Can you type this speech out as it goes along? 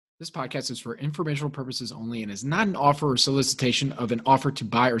This podcast is for informational purposes only and is not an offer or solicitation of an offer to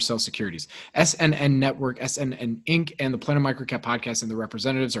buy or sell securities. SNN Network, SNN Inc., and the Planet MicroCap podcast and the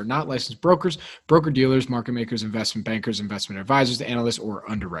representatives are not licensed brokers, broker-dealers, market makers, investment bankers, investment advisors, analysts, or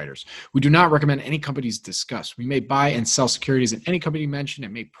underwriters. We do not recommend any companies discussed. We may buy and sell securities in any company mentioned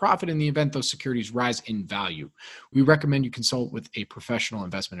and may profit in the event those securities rise in value. We recommend you consult with a professional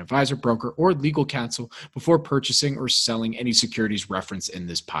investment advisor, broker, or legal counsel before purchasing or selling any securities referenced in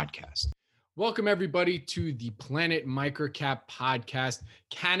this podcast. Welcome, everybody, to the Planet MicroCap podcast,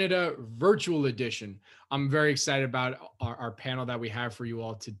 Canada Virtual Edition. I'm very excited about our panel that we have for you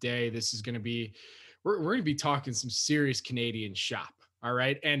all today. This is going to be, we're going to be talking some serious Canadian shop. All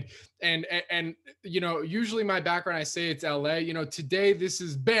right. And, you know, usually my background, I say it's LA, you know, today this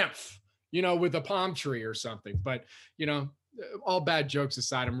is Banff, you know, with a palm tree or something, but, you know, all bad jokes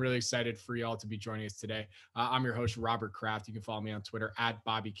aside, I'm really excited for y'all to be joining us today. I'm your host, Robert Kraft. You can follow me on Twitter at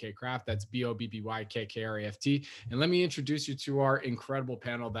Bobby K. Kraft. That's BOBBYKKRAFT. And let me introduce you to our incredible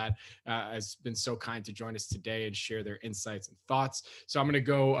panel that has been so kind to join us today and share their insights and thoughts. So I'm going to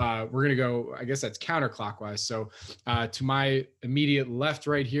go, we're going to go, I guess that's counterclockwise. So to my immediate left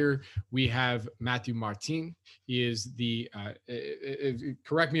right here, we have Mathieu Martin. He is the,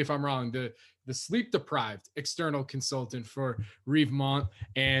 correct me if I'm wrong, the sleep-deprived external consultant for Rivemont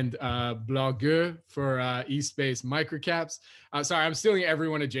and blogueur for East-based Microcaps. Sorry, I'm stealing every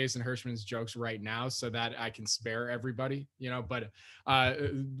one of Jason Hirschman's jokes right now so that I can spare everybody, you know, but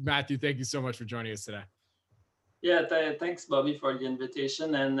Mathieu, thank you so much for joining us today. Yeah, thanks, Bobby, for the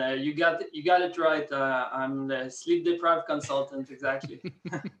invitation. And you got it right. I'm the sleep-deprived consultant, exactly.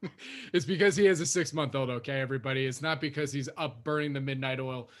 It's because he has a 6-month-old, okay, everybody? It's not because he's up burning the midnight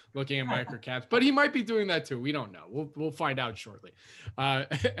oil looking at microcaps, but he might be doing that too. We don't know. We'll find out shortly.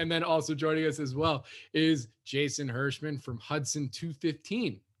 And then also joining us as well is Jason Hirschman from Hudson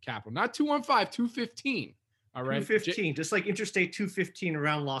 215 Capital. Not 215, 215. All right. 215, just like Interstate 215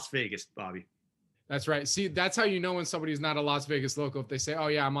 around Las Vegas, Bobby. That's right. See, that's how you know when somebody's not a Las Vegas local. If they say, oh,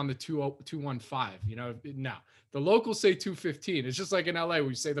 yeah, I'm on the 215, you know, no. The locals say 215. It's just like in LA,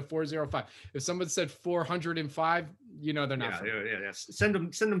 we say the 405. If someone said 405, you know, they're not. Yeah. Send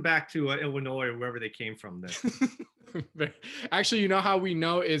them back to Illinois or wherever they came from then. Actually, you know how we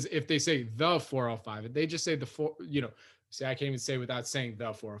know is if they say the 405. If they just say the see, I can't even say without saying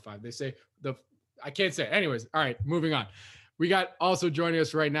the 405. They say I can't say it. Anyways, all right, moving on. We got also joining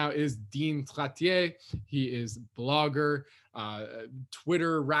us right now is Dean Trottier. He is blogger,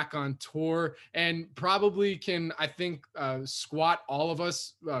 Twitter raconteur, and probably can, I think, squat all of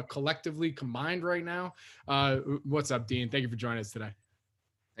us collectively combined right now. What's up, Dean? Thank you for joining us today.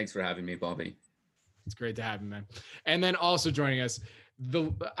 Thanks for having me, Bobby. It's great to have you, man. And then also joining us,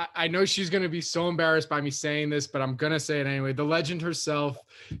 I know she's going to be so embarrassed by me saying this, but I'm going to say it anyway. The legend herself,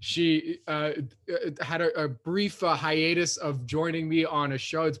 she had a brief hiatus of joining me on a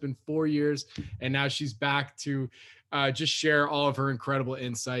show. It's been 4 years, and now she's back to just share all of her incredible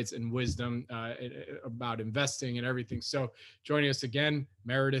insights and wisdom about investing and everything. So joining us again,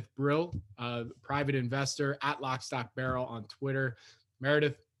 Meredith Brill, private investor at Lock, Stock, Barrel on Twitter.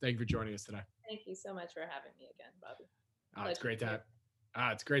 Meredith, thank you for joining us today. Thank you so much for having me again, Bobby. It's great to have.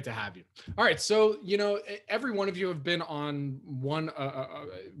 It's great to have you. All right. So, you know, every one of you have been on one,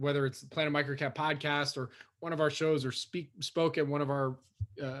 whether it's the Planet MicroCap podcast or one of our shows or spoke at one of our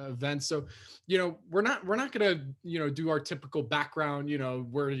events. So, you know, we're not going to, you know, do our typical background, you know,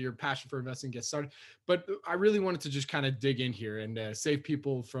 where your passion for investing gets started. But I really wanted to just kind of dig in here and save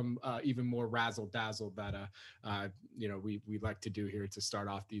people from even more razzle dazzle that, you know, we like to do here to start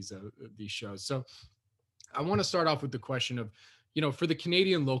off these shows. So I want to start off with the question of, you know, for the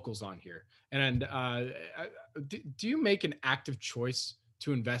Canadian locals on here, and do you make an active choice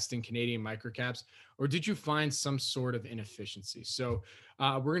to invest in Canadian microcaps, or did you find some sort of inefficiency? So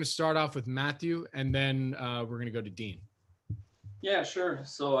we're going to start off with Mathieu, and then we're going to go to Dean. Yeah, sure.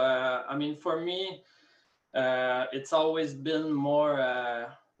 So, I mean, for me, it's always been more,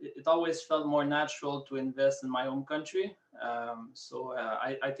 it always felt more natural to invest in my home country. So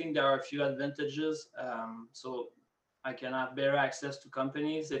I think there are a few advantages. So I can have better access to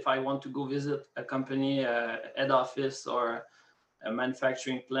companies. If I want to go visit a company, head office or a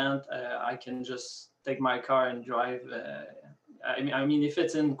manufacturing plant, I can just take my car and drive. I mean, if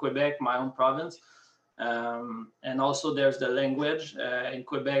it's in Quebec, my own province, and also there's the language. In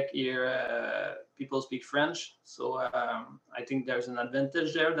Quebec here, people speak French. So I think there's an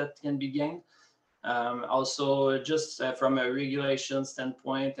advantage there that can be gained. Also, just from a regulation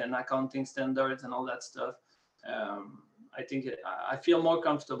standpoint and accounting standards and all that stuff, I think I feel more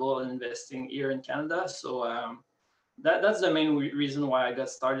comfortable investing here in Canada. So that's the main reason why I got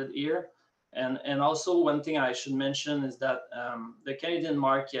started here. And also one thing I should mention is that the Canadian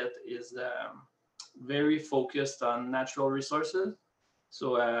market is very focused on natural resources.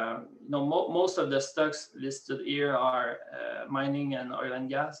 So most of the stocks listed here are mining and oil and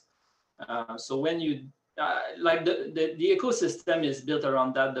gas. So when you like the ecosystem is built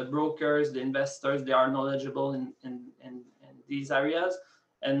around that. The brokers, the investors, they are knowledgeable in these areas,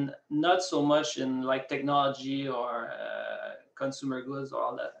 and not so much in like technology or consumer goods or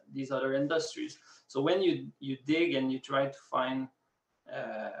all that these other industries. So when you dig and you try to find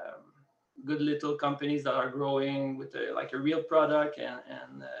good little companies that are growing with like a real product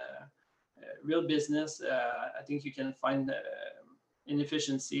and real business, I think you can find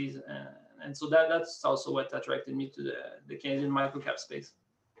inefficiencies. And so that's also what attracted me to the Canadian microcap space.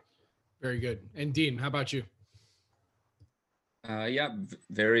 Very good. And Dean, how about you? Yeah,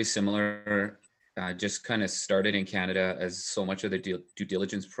 very similar. Just kind of started in Canada, as so much of the due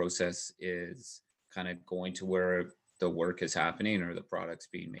diligence process is kind of going to where the work is happening or the product's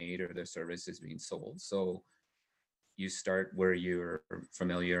being made or the service is being sold. So you start where you're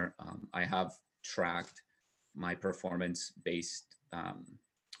familiar. I have tracked my performance based on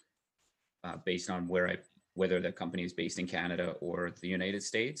whether the company is based in Canada or the United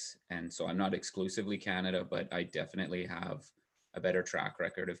States. And so I'm not exclusively Canada, but I definitely have a better track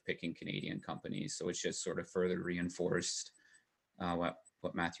record of picking Canadian companies. So it's just sort of further reinforced what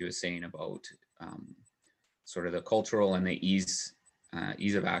Mathieu is saying about sort of the cultural and the ease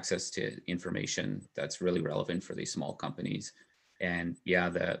of access to information that's really relevant for these small companies. And yeah,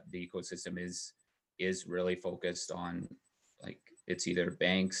 the ecosystem is really focused on, like, it's either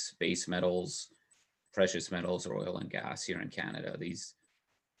banks, base metals, precious metals, or oil and gas here in Canada. These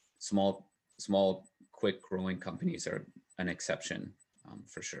small, quick growing companies are an exception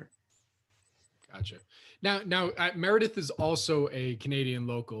for sure. Gotcha. Now, Meredith is also a Canadian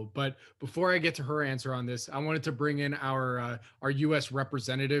local, but before I get to her answer on this, I wanted to bring in our U.S.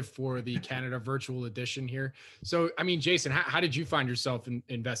 representative for the Canada Virtual Edition here. So, I mean, Jason, how did you find yourself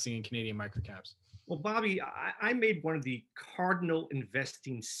investing in Canadian microcaps? Well, Bobby, I made one of the cardinal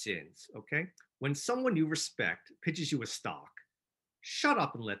investing sins, okay? When someone you respect pitches you a stock, shut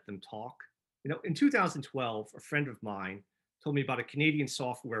up and let them talk. In 2012, a friend of mine told me about a Canadian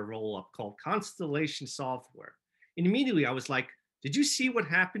software roll-up called Constellation Software. And immediately I was like, did you see what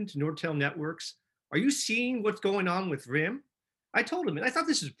happened to Nortel Networks? Are you seeing what's going on with RIM? I told him, and I thought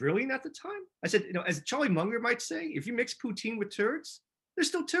this was brilliant at the time. I said, as Charlie Munger might say, if you mix poutine with turds, they're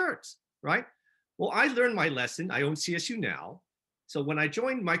still turds, right? Well, I learned my lesson. I own CSU now. So when I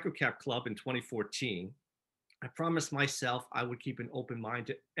joined MicroCap Club in 2014, I promised myself I would keep an open mind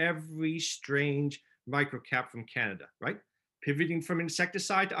to every strange microcap from Canada, right? Pivoting from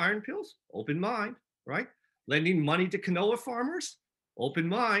insecticide to iron pills, open mind, right? Lending money to canola farmers, open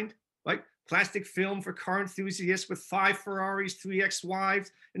mind, right? Plastic film for car enthusiasts with 5 Ferraris, 3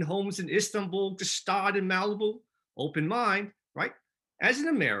 ex-wives, and homes in Istanbul, Gstaad, and Malibu, open mind, right? As an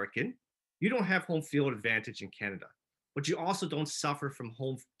American, you don't have home field advantage in Canada, but you also don't suffer from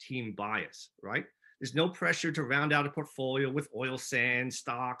home team bias, right? There's no pressure to round out a portfolio with oil sands,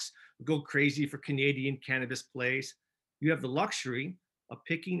 stocks, go crazy for Canadian cannabis plays. You have the luxury of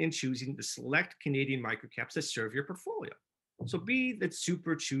picking and choosing the select Canadian microcaps that serve your portfolio. So be that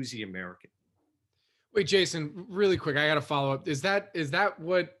super choosy American. Wait, Jason, really quick, I got to follow up. Is that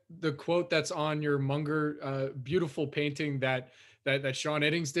what the quote that's on your Munger beautiful painting that Sean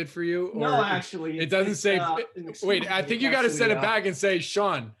Eddings did for you? Or no, actually, it doesn't say. Wait, I think you got to send it back and say,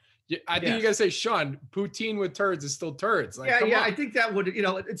 Sean. I think you got to say, Sean, poutine with turds is still turds. Like, yeah. On. I think that would,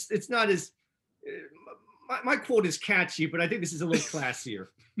 it's not as. My quote is catchy, but I think this is a little classier.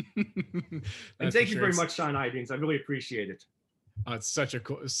 And thank you very much, Sean Eddings. I really appreciate it. Oh, it's such a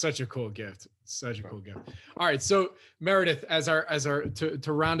cool gift. Such a cool gift. All right, so Meredith, as our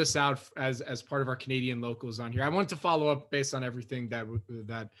to round us out as part of our Canadian locals on here, I want to follow up based on everything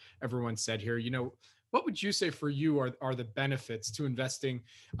that everyone said here. What would you say for you are the benefits to investing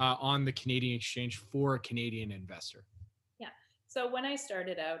on the Canadian exchange for a Canadian investor? So when I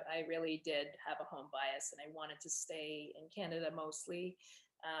started out, I really did have a home bias and I wanted to stay in Canada mostly.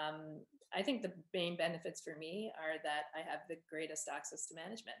 I think the main benefits for me are that I have the greatest access to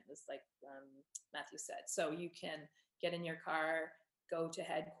management, just like Mathieu said. So you can get in your car, go to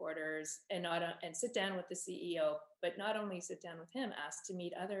headquarters, and sit down with the CEO, but not only sit down with him, ask to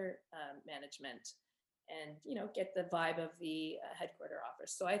meet other management, and get the vibe of the headquarter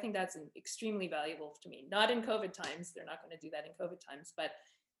office. So I think that's extremely valuable to me. Not in COVID times, they're not going to do that in COVID times, but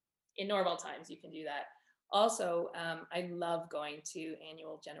in normal times you can do that. Also, I love going to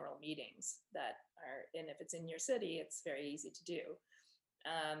annual general meetings that are, and if it's in your city, it's very easy to do.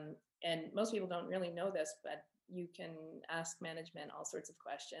 And most people don't really know this, but you can ask management all sorts of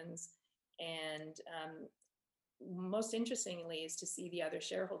questions. And most interestingly is to see the other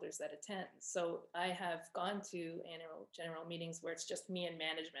shareholders that attend. So I have gone to annual general meetings where it's just me and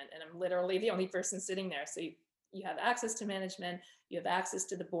management, and I'm literally the only person sitting there. So you have access to management, you have access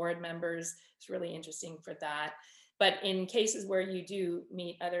to the board members. It's really interesting for that. But in cases where you do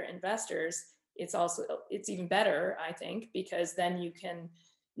meet other investors, it's even better, I think, because then you can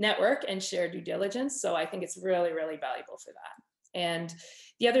network and share due diligence. So I think it's really, really valuable for that. And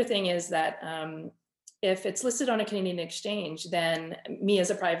the other thing is that if it's listed on a Canadian exchange, then me as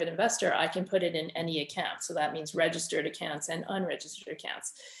a private investor, I can put it in any account. So that means registered accounts and unregistered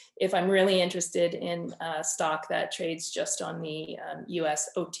accounts. If I'm really interested in a stock that trades just on the US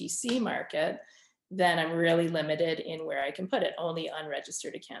OTC market, then I'm really limited in where I can put it, only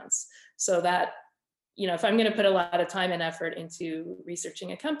unregistered accounts. So that, if I'm going to put a lot of time and effort into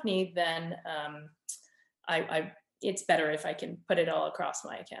researching a company, then it's better if I can put it all across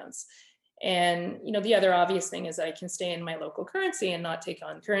my accounts. And, the other obvious thing is that I can stay in my local currency and not take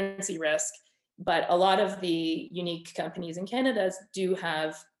on currency risk. But a lot of the unique companies in Canada do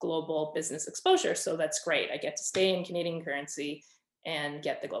have global business exposure. So that's great. I get to stay in Canadian currency and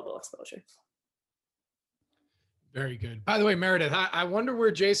get the global exposure. Very good. By the way, Meredith, I wonder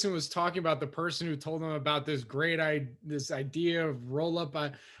where Jason was talking about the person who told him about this this idea of roll up.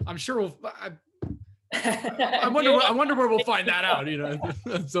 I'm sure I wonder where we'll find that out,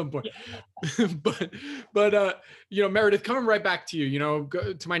 at some point. but Meredith, coming right back to you,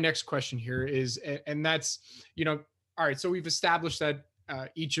 go to my next question here is, and that's, all right. So we've established that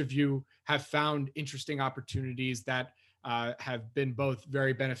each of you have found interesting opportunities that have been both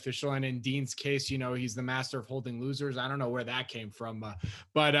very beneficial. And in Dean's case, he's the master of holding losers. I don't know where that came from,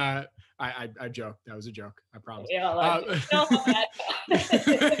 but I joke. That was a joke. I promise. Yeah,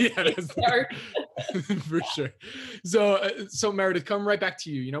 for sure. So Meredith, come right back to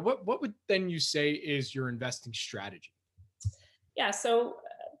you. What would then you say is your investing strategy? Yeah. So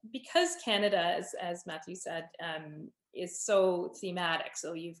because Canada, as Mathieu said, is so thematic.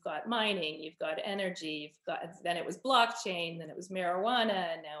 So you've got mining, you've got energy, then it was blockchain, then it was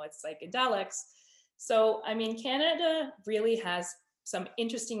marijuana, and now it's psychedelics. So, Canada really has some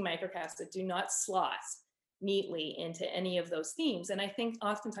interesting microcaps that do not slot neatly into any of those themes. And I think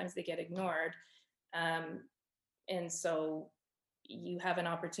oftentimes they get ignored. And so you have an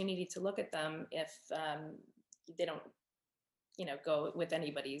opportunity to look at them if they don't, go with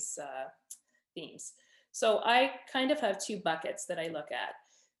anybody's themes. So I kind of have two buckets that I look at.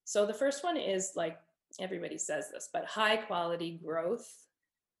 So the first one is, like everybody says this, but high quality growth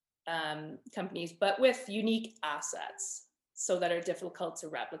companies, but with unique assets so that are difficult to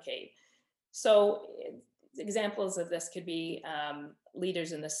replicate. So examples of this could be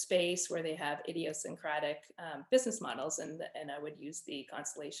leaders in the space where they have idiosyncratic business models, and I would use the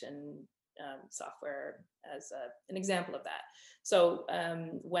Constellation software as an example of that. So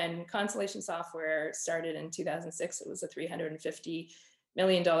when Constellation Software started in 2006, it was a $350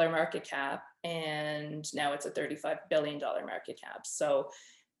 million market cap, and now it's a $35 billion market cap. So,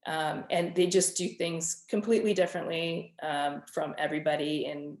 and they just do things completely differently from everybody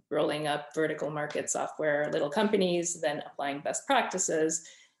in rolling up vertical market software, little companies, then applying best practices,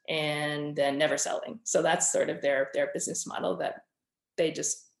 and then never selling. So that's sort of their business model that they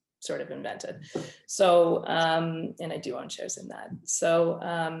just sort of invented. So, and I do own shares in that. So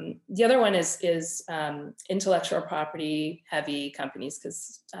the other one is intellectual property heavy companies,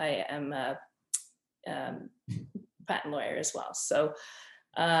 because I am a patent lawyer as well. So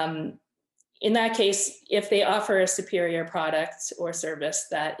in that case, if they offer a superior product or service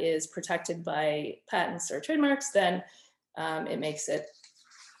that is protected by patents or trademarks, then it makes it,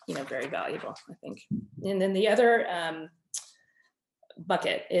 very valuable, I think. And then the other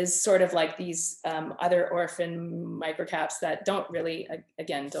bucket is sort of like these other orphan microcaps that don't really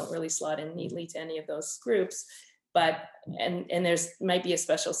slot in neatly to any of those groups, but and there's might be a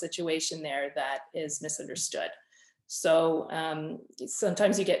special situation there that is misunderstood. So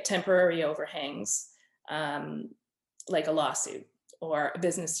sometimes you get temporary overhangs, like a lawsuit or a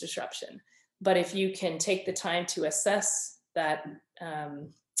business disruption. But if you can take the time to assess that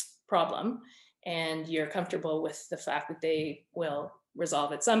problem, and you're comfortable with the fact that they will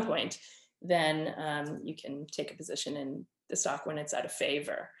resolve at some point, then you can take a position in the stock when it's out of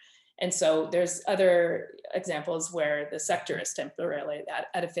favor. And so there's other examples where the sector is temporarily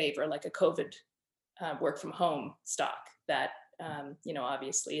out of favor, like a COVID work from home stock that,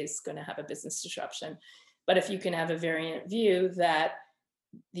 obviously is going to have a business disruption. But if you can have a variant view that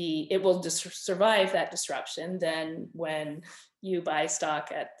it will survive that disruption, then when you buy stock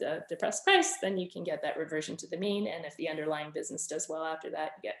at the depressed price, then you can get that reversion to the mean. And if the underlying business does well after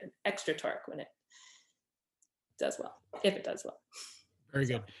that, you get an extra torque when it does well, if it does well. Very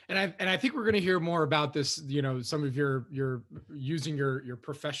good. And I think we're going to hear more about this, you know, some of your using your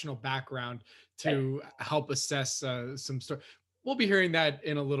professional background to help assess some stuff. We'll be hearing that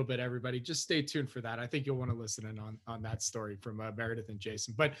in a little bit, everybody. Just stay tuned for that. I think you'll want to listen in on that story from Meredith and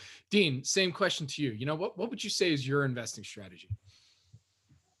Jason. But Dean, same question to you. You know, what would you say is your investing strategy?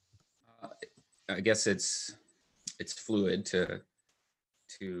 I guess it's fluid to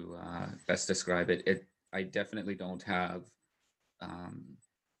best describe it. I definitely don't have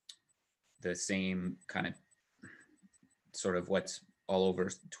the same kind of sort of what's all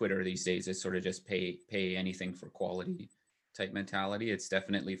over Twitter these days is sort of just pay anything for quality type mentality. It's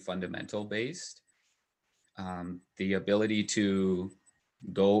definitely fundamental based. The ability to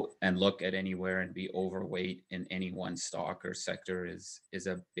go and look at anywhere and be overweight in any one stock or sector is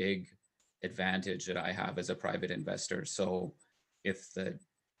a big advantage that I have as a private investor. So if the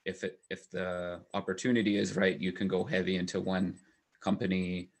opportunity is right, you can go heavy into one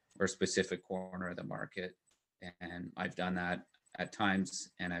company or specific corner of the market. And I've done that at times,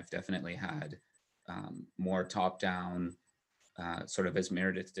 and I've definitely had more top-down, sort of as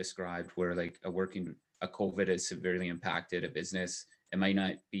Meredith described, where like a COVID has severely impacted a business. It might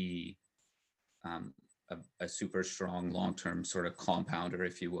not be a super strong long-term sort of compounder,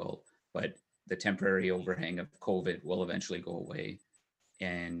 if you will, but the temporary overhang of COVID will eventually go away,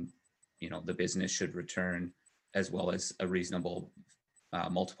 and you know the business should return, as well as a reasonable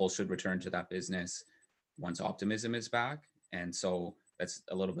multiple should return to that business once optimism is back. And so that's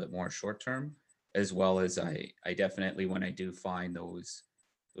a little bit more short-term, as well as I definitely, when I do find those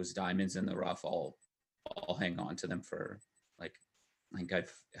diamonds in the rough, I'll hang on to them for like, I think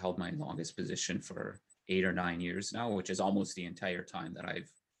I've held my longest position for 8 or 9 years now, which is almost the entire time that I've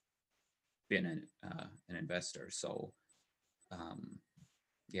been an investor. So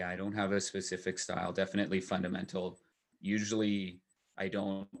yeah, I don't have a specific style, definitely fundamental. Usually I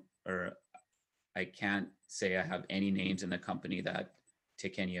can't say I have any names in the company that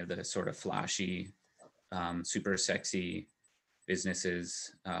tick any of the sort of flashy, super sexy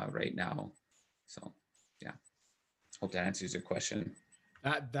businesses right now. So yeah, hope that answers your question.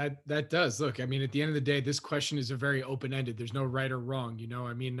 That does. Look, I mean, at the end of the day, this question is a very open-ended. There's no right or wrong, you know.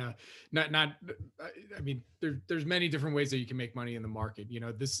 I mean, I mean, there's many different ways that you can make money in the market. You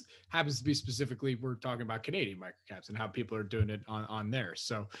know, this happens to be specifically, we're talking about Canadian microcaps and how people are doing it on there.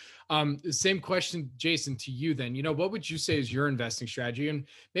 So, the same question, Jason, to you then. You know, what would you say is your investing strategy? And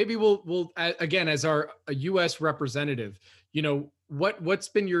maybe we'll again, as a U.S. representative, you know, what's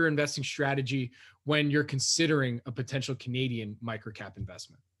been your investing strategy when you're considering a potential Canadian microcap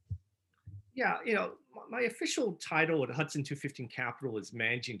investment? Yeah, you know, my official title at Hudson 215 Capital is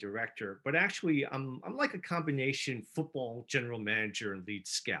managing director, but actually I'm like a combination football general manager and lead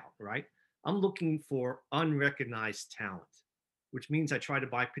scout, right? I'm looking for unrecognized talent, which means I try to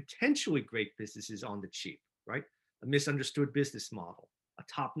buy potentially great businesses on the cheap, right? A misunderstood business model, a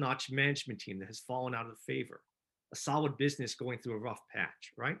top-notch management team that has fallen out of favor, a solid business going through a rough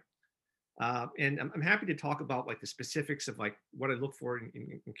patch, right? And I'm happy to talk about like the specifics of like what I look for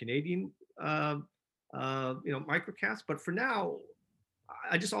in Canadian, you know, microcaps. But for now,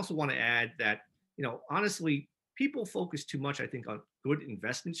 I just also want to add that, you know, honestly, people focus too much, I think, on good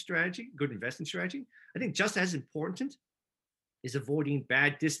investing strategy. I think just as important is avoiding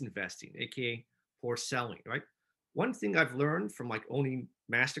bad disinvesting, aka poor selling, right? One thing I've learned from like owning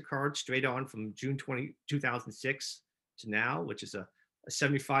MasterCard straight on from June 2006 to now, which is a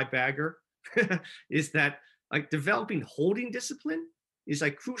 75 bagger, is that like developing holding discipline is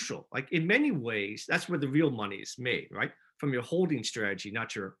like crucial. Like in many ways, that's where the real money is made, right? From your holding strategy,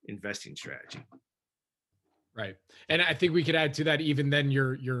 not your investing strategy. Right. And I think we could add to that even then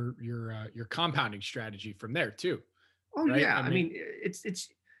your compounding strategy from there too. Oh right? yeah. I mean,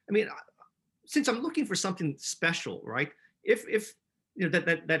 I mean, since I'm looking for something special, right? If you know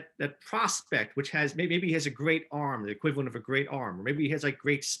that prospect which has maybe he has a great arm, the equivalent of a great arm, or maybe he has like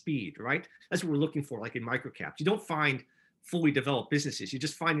great speed, right? That's what we're looking for, like in microcaps. You don't find fully developed businesses. You're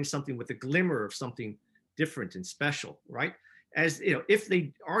just finding something with a glimmer of something different and special, right? As you know, if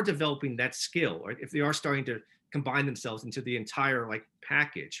they are developing that skill, or if they are starting to combine themselves into the entire like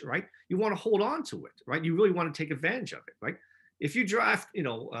package, right? You want to hold on to it, right? You really want to take advantage of it, right? If you draft, you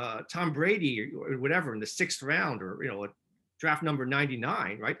know, Tom Brady or whatever in the 6th round, or you know, draft number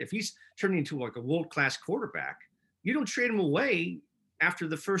 99, right? If he's turning into like a world-class quarterback, you don't trade him away after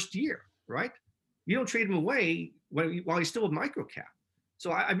the first year, right? you don't trade him away while he's still a microcap.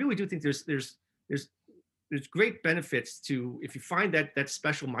 So I really do think there's great benefits to, if you find that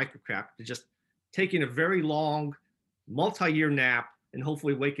special microcap, to just taking a very long multi-year nap and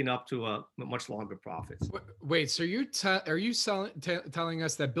hopefully waking up to a much longer profits. Wait, so are you telling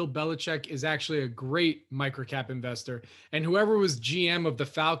us that Bill Belichick is actually a great microcap investor, and whoever was GM of the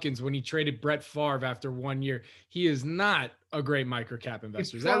Falcons when he traded Brett Favre after 1 year, he is not a great microcap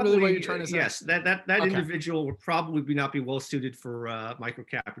investor? Is that really what you're trying to say? Yes, that okay. Individual would probably not be well suited for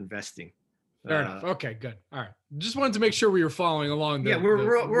microcap investing. Fair enough. Okay, good. All right. Just wanted to make sure we were following along. Yeah,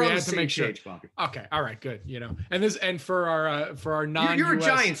 we're on the same page, Bobby. Okay. All right. Good. You know, and for our non, you're a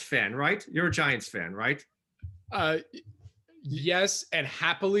Giants fan, right? You're a Giants fan, right? Yes, and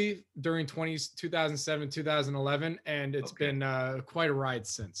happily during 2007, 2011, and it's been quite a ride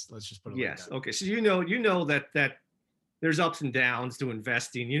since. Let's just put it like that. Okay. So you know that there's ups and downs to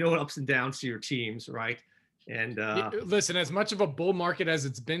investing. You know ups and downs to your teams, right? And listen, as much of a bull market as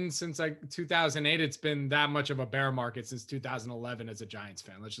it's been since like 2008, it's been that much of a bear market since 2011 as a Giants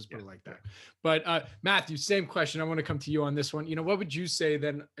fan. Let's just put it like that. But Mathieu, same question. I want to come to you on this one. You know, what would you say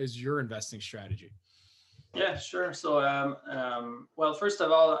then is your investing strategy? Yeah, sure. So, well, first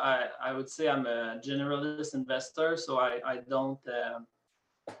of all, I would say I'm a generalist investor. So I don't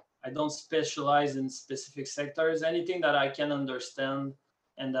specialize in specific sectors. Anything that I can understand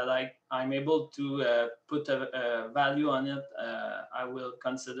and that I'm able to put a value on it, I will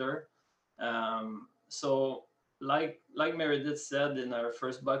consider. So like Meredith said in our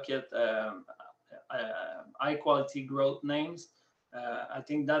first bucket, high quality growth names. I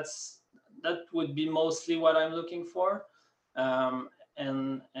think that would be mostly what I'm looking for.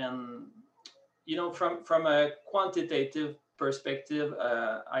 And you know, from a quantitative perspective,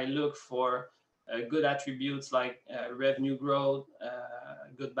 I look for good attributes like revenue growth,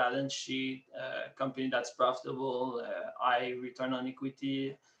 good balance sheet, company that's profitable, high return on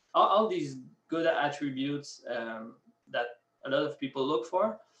equity, all these good attributes that a lot of people look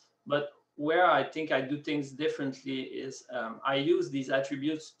for. But where I think I do things differently is I use these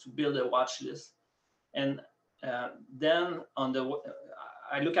attributes to build a watch list. And then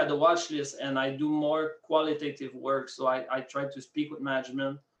I look at the watch list and I do more qualitative work. So I try to speak with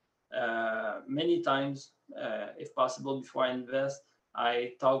management many times, if possible, before I invest.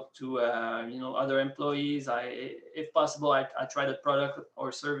 I talk to other employees. If possible, I try the product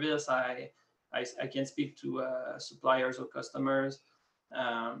or service. I can speak to suppliers or customers.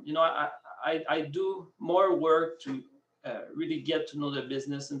 I do more work to really get to know the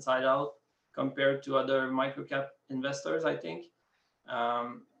business inside out compared to other microcap investors, I think.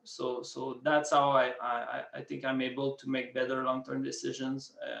 So that's how I think I'm able to make better long-term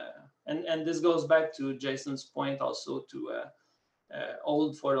decisions. And this goes back to Jason's point also to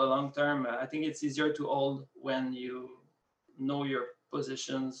hold for the long term. I think it's easier to hold when you know your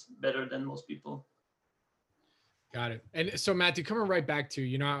positions better than most people. Got it. And so Mathieu, coming right back to,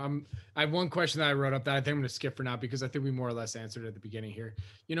 you know, I have one question that I wrote up that I think I'm going to skip for now because I think we more or less answered at the beginning here,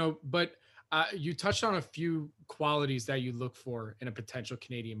 you know, but you touched on a few qualities that you look for in a potential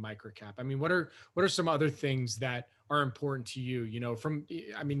Canadian microcap. I mean, what are some other things that are important to you? You know,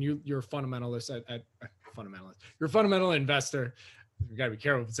 you're a fundamentalist you're a fundamental investor. You gotta be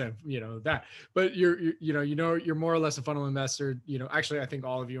careful with saying, you know, that, but you're more or less a fundamental investor. You know, actually, I think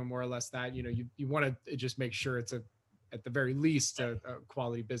all of you are more or less that. You know, you want to just make sure it's at the very least a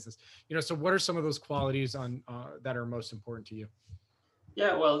quality business. You know, so what are some of those qualities that are most important to you?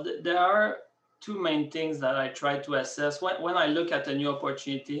 Yeah, well, there are two main things that I try to assess when I look at a new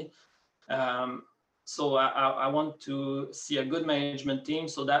opportunity. So I want to see a good management team.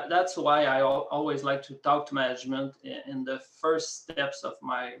 So that's why I always like to talk to management in the first steps of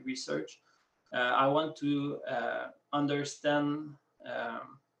my research. I want to understand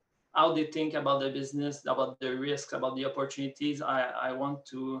how they think about the business, about the risks, about the opportunities. I want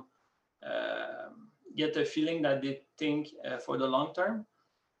to get a feeling that they think for the long term.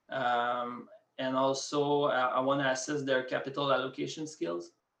 And also I want to assess their capital allocation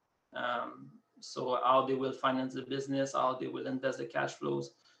skills. So how they will finance the business, how they will invest the cash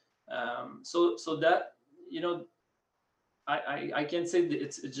flows. So that, you know, I can't say that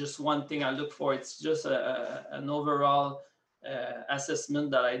it's just one thing I look for. It's just an overall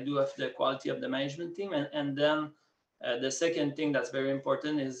assessment that I do of the quality of the management team. And then the second thing that's very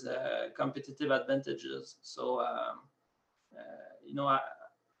important is competitive advantages. So, you know,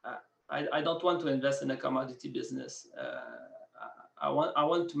 I don't want to invest in a commodity business. I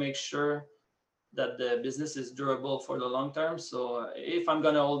want to make sure that the business is durable for the long term. So if I'm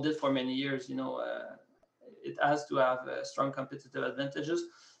going to hold it for many years, you know, it has to have strong competitive advantages.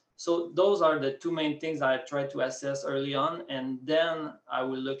 So those are the two main things I try to assess early on, and then I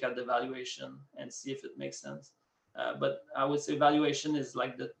will look at the valuation and see if it makes sense. But I would say valuation is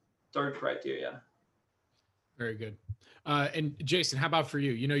like the third criteria. Very good. And Jason, how about for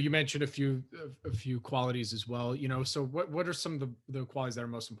you? You mentioned a few qualities as well. So what are some of the qualities that are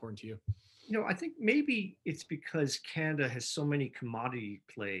most important to you? I think maybe it's because Canada has so many commodity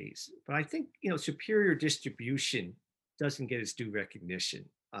plays, but I think, superior distribution doesn't get its due recognition.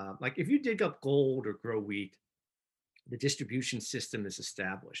 Like if you dig up gold or grow wheat, the distribution system is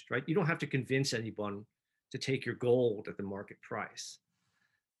established, right? You don't have to convince anyone to take your gold at the market price.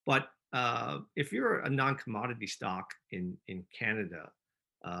 But if you're a non-commodity stock in Canada,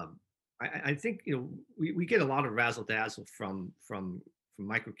 I think we get a lot of razzle dazzle from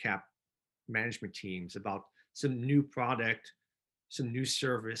microcap management teams about some new product, some new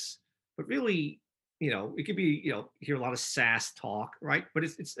service, but really, it could be, you hear a lot of SaaS talk, right? But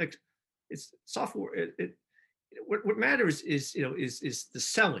it's like it's software. What matters is is the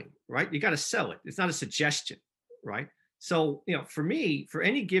selling, right? You got to sell it. It's not a suggestion, right? So for me, for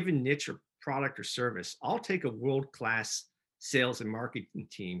any given niche or product or service, I'll take a world-class sales and marketing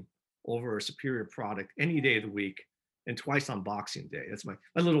team over a superior product any day of the week, and twice on Boxing Day. That's my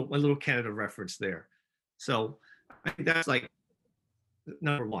little Canada reference there. So I think that's like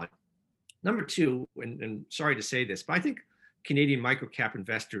number one. Number two, and sorry to say this, but I think Canadian microcap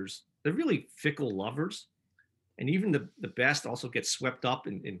investors, they're really fickle lovers. And even the best also get swept up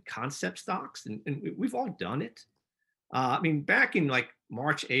in concept stocks. And we've all done it. I mean, back in like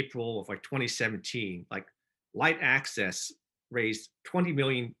March, April of like 2017, like Light Access raised 20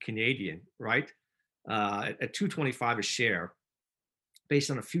 million Canadian, right? At 225 a share,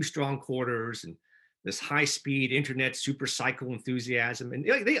 based on a few strong quarters and this high-speed internet super cycle enthusiasm. And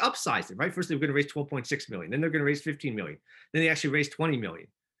they upsized it, right? First they were going to raise 12.6 million, then they're going to raise 15 million. Then they actually raised 20 million.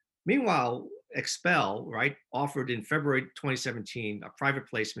 Meanwhile, Expel, right, offered in February 2017 a private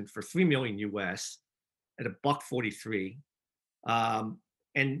placement for 3 million US at $1.43.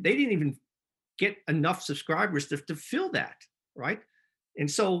 And they didn't even get enough subscribers to fill that, right? And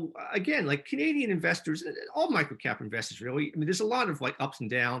so again, like Canadian investors, all microcap investors really, I mean, there's a lot of like ups and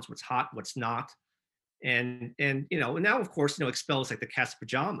downs, what's hot, what's not. And now of course, Expel is like the cat's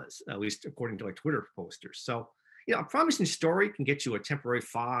pajamas, at least according to like Twitter posters. So, a promising story can get you a temporary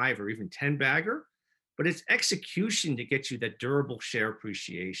 5 or even 10 bagger, but it's execution to get you that durable share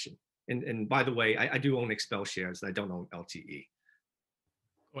appreciation. And by the way, I do own Expel shares, and I don't own LTE.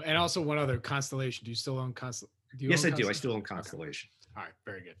 And also one other, Constellation. Do you still own Constellation? Yes, I do. I still own Constellation. Okay. All right,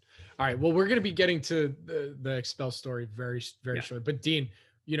 very good. All right, well, we're going to be getting to the Expel story very shortly. But Dean,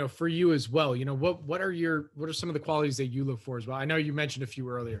 for you as well, what are some of the qualities that you look for as well? I know you mentioned a few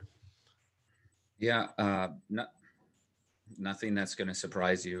earlier. Yeah, nothing that's going to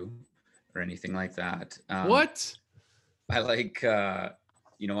surprise you or anything like that. What? I like, I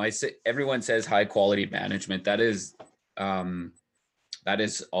say everyone says high quality management. That is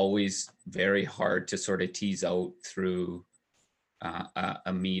always very hard to sort of tease out through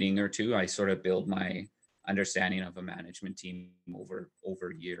a meeting or two. I sort of build my understanding of a management team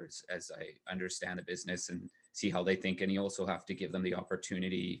over years as I understand the business and see how they think. And you also have to give them the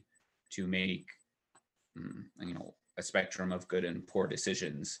opportunity to make, a spectrum of good and poor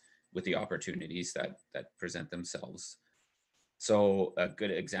decisions with the opportunities that present themselves. So a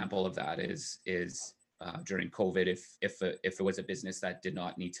good example of that is during COVID, if it was a business that did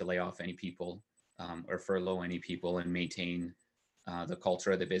not need to lay off any people or furlough any people and maintain the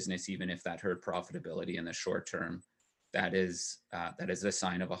culture of the business, even if that hurt profitability in the short term, that is a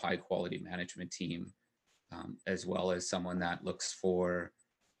sign of a high quality management team, as well as someone that looks for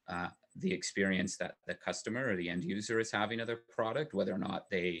the experience that the customer or the end user is having of their product, whether or not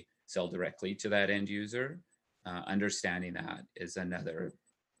they sell directly to that end user. Understanding that is another,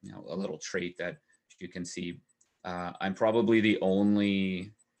 a little trait that you can see. I'm probably the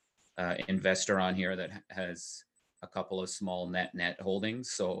only investor on here that has a couple of small net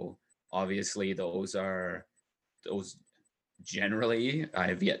holdings. So obviously those generally, I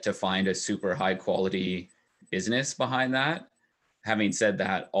have yet to find a super high quality business behind that. Having said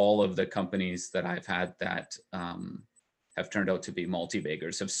that, all of the companies that I've had that have turned out to be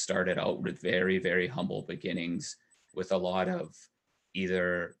multi-baggers have started out with very, very humble beginnings with a lot of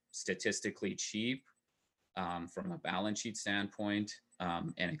either statistically cheap from a balance sheet standpoint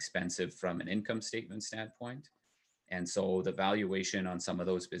and expensive from an income statement standpoint. And so the valuation on some of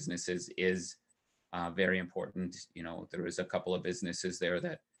those businesses is very important. There is a couple of businesses there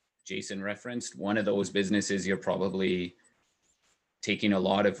that Jason referenced. One of those businesses, you're probably taking a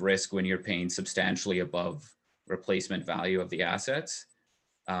lot of risk when you're paying substantially above replacement value of the assets.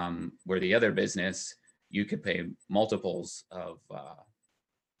 Where the other business, you could pay multiples of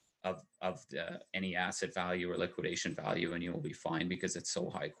any asset value or liquidation value, and you will be fine because it's so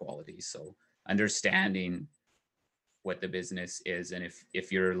high quality. So understanding what the business is, and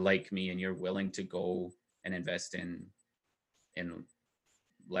if you're like me and you're willing to go and invest in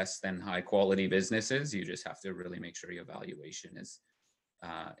less than high quality businesses, you just have to really make sure your valuation is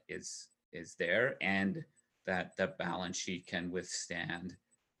there, and that the balance sheet can withstand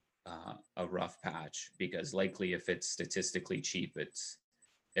a rough patch, because likely if it's statistically cheap, it's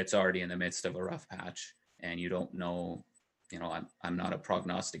already in the midst of a rough patch, and you don't know, I'm not a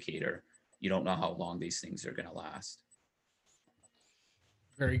prognosticator. You don't know how long these things are going to last.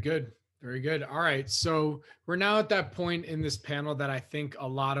 Very good. Very good. All right. So we're now at that point in this panel that I think a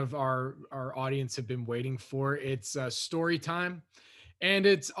lot of our audience have been waiting for. It's story time. And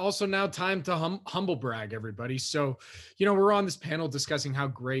it's also now time to humble brag, everybody. So, we're on this panel discussing how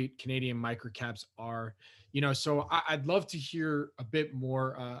great Canadian microcaps are. So I'd love to hear a bit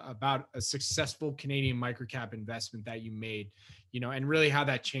more about a successful Canadian microcap investment that you made, and really how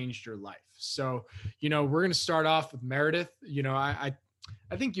that changed your life. So, we're going to start off with Meredith.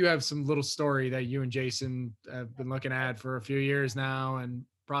 I think you have some little story that you and Jason have been looking at for a few years now, and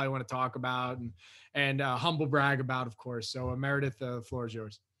probably want to talk about and humble brag about, of course. So Meredith, the floor is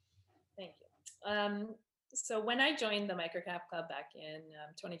yours. Thank you. So when I joined the MicroCap Club back in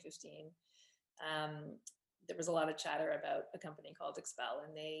 2015, there was a lot of chatter about a company called Expel,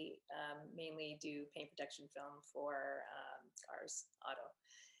 and they mainly do paint protection film for cars, auto.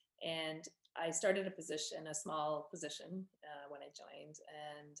 And I started a small position when I joined.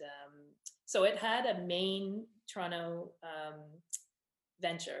 And so it had a main Toronto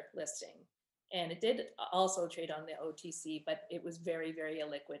venture listing. And it did also trade on the OTC, but it was very, very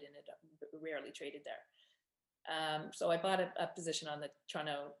illiquid, and it rarely traded there. So I bought a position on the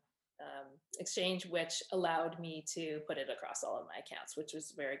Toronto exchange, which allowed me to put it across all of my accounts, which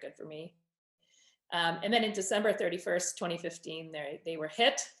was very good for me. And then in December 31st, 2015, they were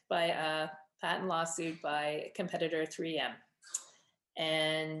hit by a patent lawsuit by competitor 3M.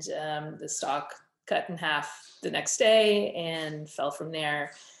 And the stock cut in half the next day and fell from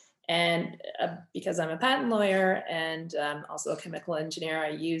there. And because I'm a patent lawyer and also a chemical engineer, I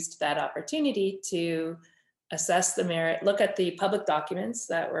used that opportunity to assess the merit, look at the public documents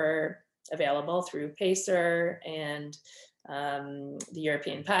that were available through PACER, and the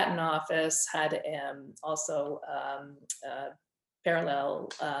European Patent Office had also a parallel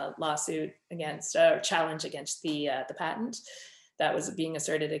lawsuit against, challenge against the patent that was being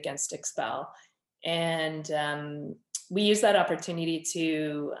asserted against Expel. And we used that opportunity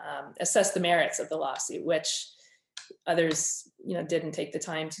to assess the merits of the lawsuit, which others, didn't take the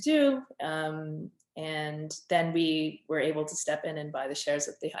time to do. And then we were able to step in and buy the shares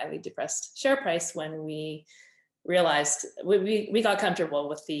at the highly depressed share price when we realized we got comfortable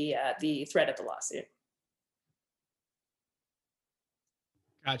with the threat of the lawsuit.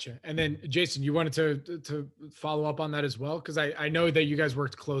 Gotcha. And then Jason, you wanted to follow up on that as well, because I know that you guys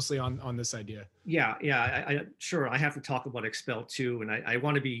worked closely on this idea. Yeah, I sure. I have to talk about Expel too, and I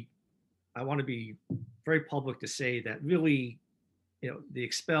want to be very public to say that really, the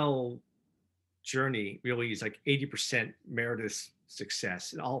Expel journey really is like 80% Meredith's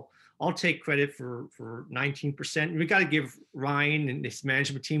success, and I'll take credit for 19%. We got to give Ryan and his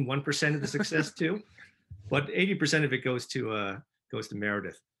management team 1% of the success too, but 80% of it goes to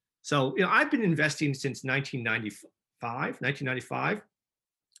Meredith. So I've been investing since 1995.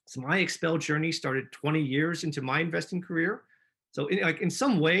 So my Expel journey started 20 years into my investing career. So in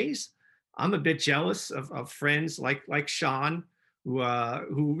some ways, I'm a bit jealous of friends like Sean,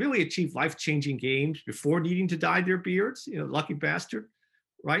 who really achieved life-changing gains before needing to dye their beards. Lucky bastard,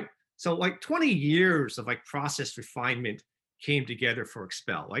 right? So 20 years of process refinement came together for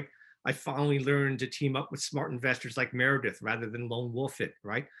Expel. I finally learned to team up with smart investors like Meredith rather than lone wolf it,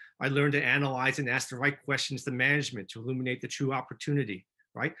 right? I learned to analyze and ask the right questions to management to illuminate the true opportunity,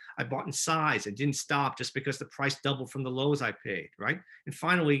 right? I bought in size. I didn't stop just because the price doubled from the lows I paid, right? And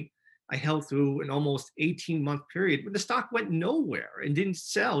finally, I held through an almost 18-month period where the stock went nowhere and didn't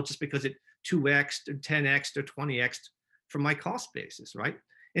sell just because it 2x'd or 10x'd or 20x'd from my cost basis, right?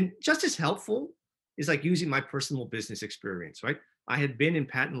 And just as helpful is using my personal business experience, right? I had been in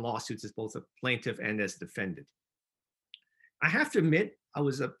patent lawsuits as both a plaintiff and as defendant. I have to admit, I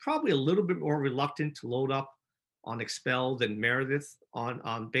was probably a little bit more reluctant to load up on Expel than Meredith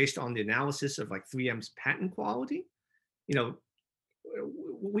based on the analysis of 3M's patent quality.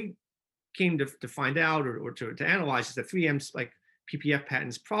 We came to find out or to analyze is that 3M's PPF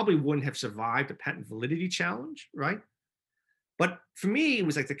patents probably wouldn't have survived a patent validity challenge, right? But for me, it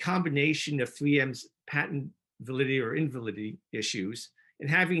was like the combination of 3M's patent validity or invalidity issues and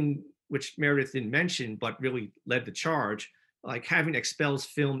having, which Meredith didn't mention, but really led the charge, like having Expel's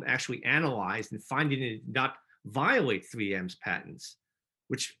film actually analyzed and finding it did not violate 3M's patents,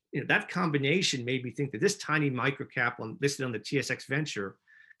 which, that combination made me think that this tiny microcap listed on the TSX Venture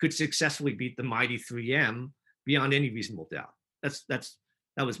could successfully beat the mighty 3M beyond any reasonable doubt. That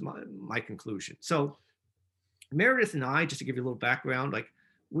was my conclusion. So Meredith and I, just to give you a little background, like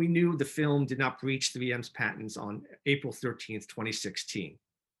we knew the film did not breach 3M's patents on April 13th, 2016.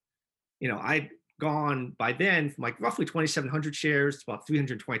 I'd gone by then from like roughly 2,700 shares to about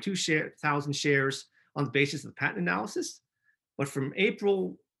 322,000 shares on the basis of the patent analysis. But from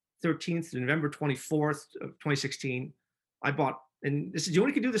April 13th to November 24th of 2016, I bought, and this is, you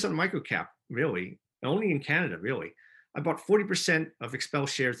only can do this on MicroCap, really, only in Canada, really. I bought 40% of Expel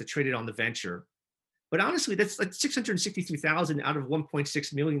shares that traded on the venture. But honestly, that's like 663,000 out of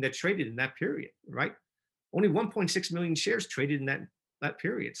 1.6 million that traded in that period, right? Only 1.6 million shares traded in that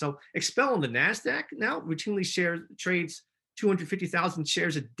period. So Expel on the NASDAQ now routinely trades 250,000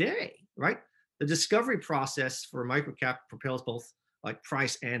 shares a day, right? The discovery process for a microcap propels both like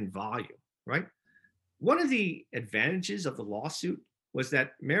price and volume, right? One of the advantages of the lawsuit was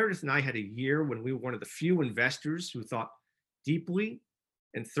that Meredith and I had a year when we were one of the few investors who thought deeply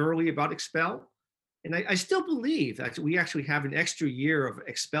and thoroughly about Expel. And I still believe that we actually have an extra year of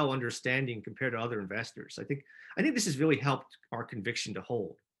Expel understanding compared to other investors. I think this has really helped our conviction to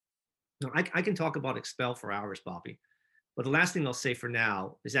hold. Now, I can talk about Expel for hours, Bobby, but the last thing I'll say for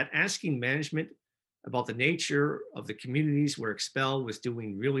now is that asking management about the nature of the communities where Expel was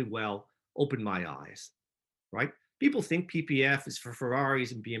doing really well opened my eyes, right? People think PPF is for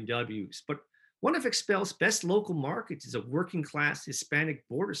Ferraris and BMWs, but one of Expel's best local markets is a working class Hispanic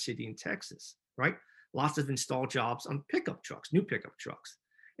border city in Texas, right? Lots of installed jobs on pickup trucks, new pickup trucks.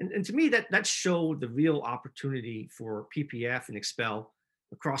 And to me, that showed the real opportunity for PPF and Expel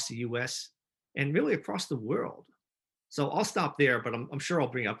across the US and really across the world. So I'll stop there, but I'm sure I'll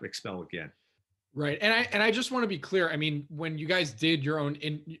bring up Expel again. Right. And I just want to be clear. I mean, when you guys did your own,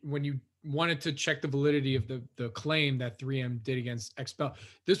 when you wanted to check the validity of the claim that 3M did against Expel,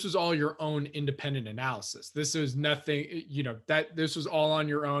 this was all your own independent analysis. This was nothing, that this was all on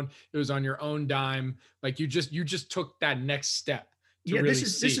your own. It was on your own dime. Like you just took that next step.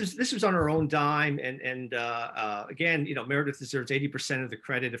 This was on our own dime. And again, Meredith deserves 80% of the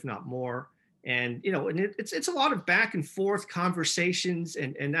credit, if not more. And, it's a lot of back and forth conversations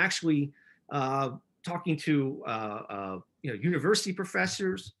and actually talking to, university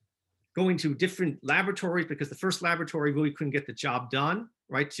professors, going to different laboratories because the first laboratory really couldn't get the job done,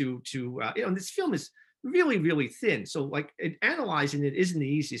 right? And this film is really, really thin. So like analyzing it isn't the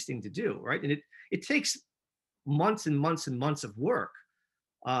easiest thing to do, right? And it takes months and months and months of work.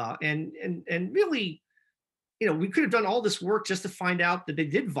 And really, we could have done all this work just to find out that they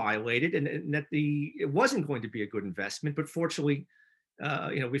did violate it and that it wasn't going to be a good investment. But fortunately,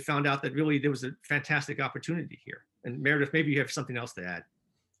 we found out that really there was a fantastic opportunity here. And Meredith, maybe you have something else to add.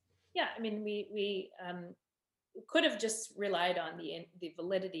 Yeah, I mean, we could have just relied on the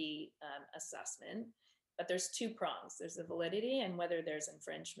validity assessment, but there's two prongs. There's the validity and whether there's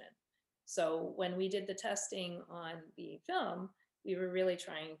infringement. So when we did the testing on the film, we were really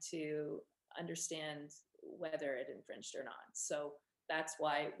trying to understand whether it infringed or not. So that's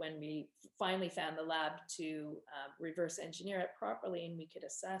why when we finally found the lab to reverse engineer it properly and we could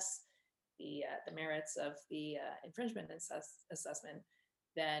assess the merits of the infringement assessment,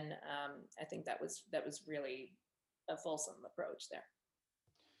 then I think that was really a fulsome approach there.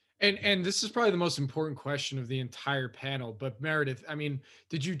 And this is probably the most important question of the entire panel. But Meredith, I mean,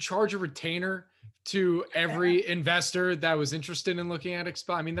 did you charge a retainer to every investor that was interested in looking at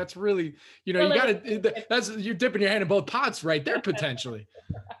Expel? I mean, that's really, you're dipping your hand in both pots right there, potentially.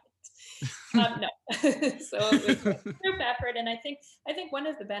 No. So it was a group effort. And I think one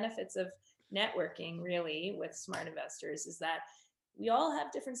of the benefits of networking really with smart investors is that we all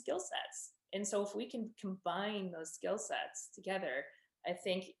have different skill sets. And so if we can combine those skill sets together, I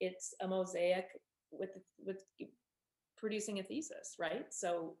think it's a mosaic with producing a thesis, right?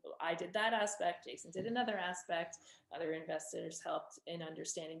 So I did that aspect, Jason did another aspect, other investors helped in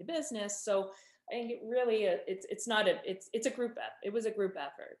understanding the business. So I think it really, it's a group effort. It was a group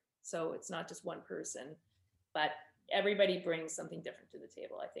effort. So it's not just one person, but everybody brings something different to the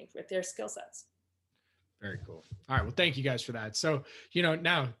table, I think, with their skill sets. Very cool. All right. Well, thank you guys for that. So,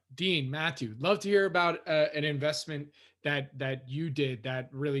 now Dean, Mathieu, love to hear about an investment that you did that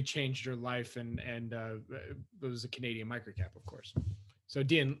really changed your life, and it was a Canadian microcap, of course. So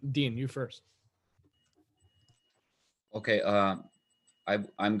Dean, you first. Okay,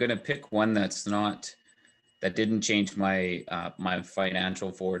 I'm gonna pick one that didn't change my my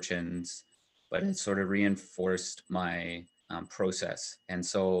financial fortunes, but it sort of reinforced my process. And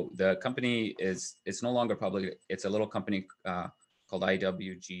so the company it's no longer public. It's a little company called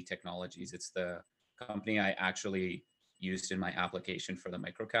IWG Technologies. It's the company I actually used in my application for the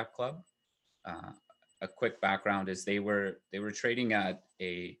MicroCap Club. Uh, a quick background is they were trading at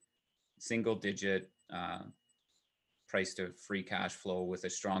a single digit price to free cash flow with a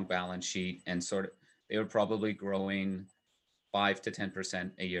strong balance sheet, and sort of they were probably growing 5 to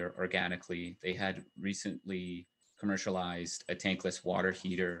 10% a year organically. They had recently commercialized a tankless water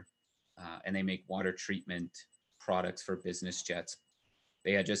heater, and they make water treatment products for business jets.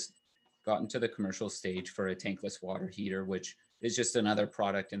 They had just gotten to the commercial stage for a tankless water heater, which is just another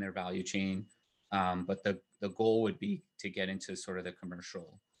product in their value chain. But the goal would be to get into sort of the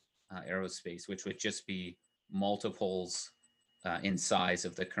commercial aerospace, which would just be multiples in size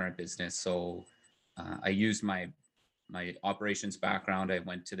of the current business. So I used my operations background. I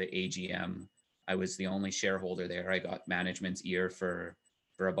went to the AGM. I was the only shareholder there. I got management's ear for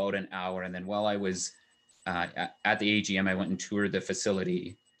about an hour, and then while I was at the AGM, I went and toured the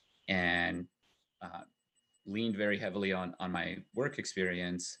facility and uh, leaned very heavily on my work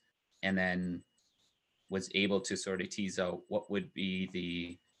experience, and then was able to sort of tease out what would be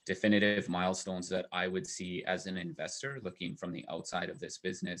the definitive milestones that I would see as an investor looking from the outside of this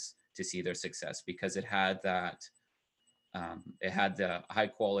business to see their success, because it had the high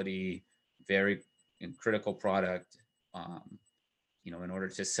quality, very critical product. In order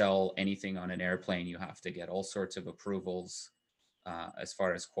to sell anything on an airplane, you have to get all sorts of approvals as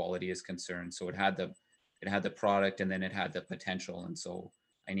far as quality is concerned. So it had the product, and then it had the potential, and so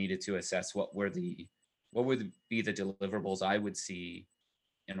I needed to assess what would be the deliverables I would see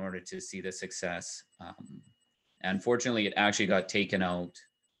in order to see the success. Unfortunately, it actually got taken out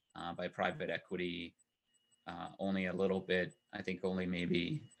by private equity only a little bit. I think only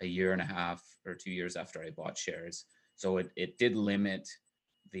maybe a year and a half or 2 years after I bought shares. So it did limit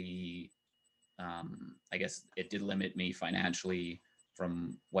the, I guess it did limit me financially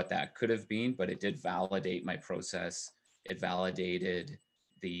from what that could have been, but it did validate my process. It validated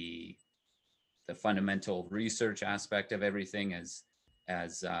the the fundamental research aspect of everything, as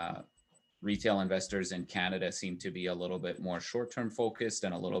retail investors in Canada seem to be a little bit more short-term focused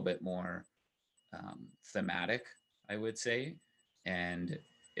and a little bit more thematic, I would say. And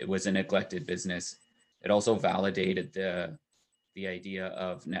it was a neglected business. It also validated the idea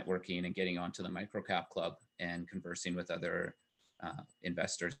of networking and getting onto the microcap club and conversing with other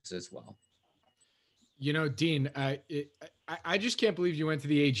investors as well. Dean, I just can't believe you went to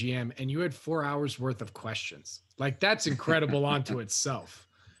the AGM and you had 4 hours worth of questions. Like, that's incredible onto itself.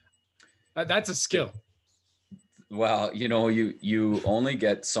 That's a skill. Well, you only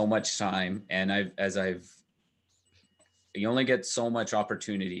get so much time, and you only get so much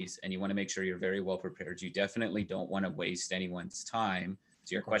opportunities, and you want to make sure you're very well prepared. You definitely don't want to waste anyone's time.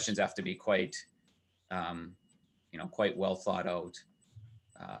 So your questions have to be quite well thought out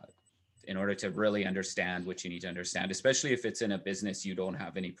in order to really understand what you need to understand, especially if it's in a business you don't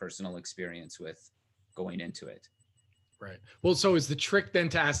have any personal experience with going into it. Right. Well, so is the trick then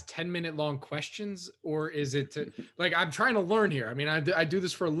to ask 10-minute long questions, or is it like, I'm trying to learn here? I mean, I do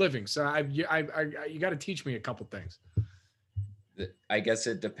this for a living, so you got to teach me a couple things. I guess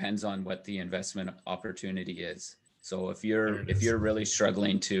it depends on what the investment opportunity is. So if you're really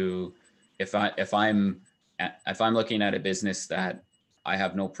struggling to, if I'm looking at a business that I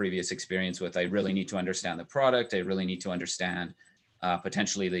have no previous experience with, I really need to understand the product. I really need to understand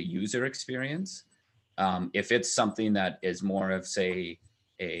potentially the user experience. If it's something that is more of, say,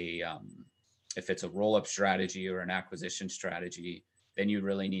 if it's a roll-up strategy or an acquisition strategy, then you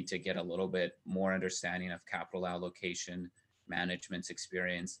really need to get a little bit more understanding of capital allocation, management's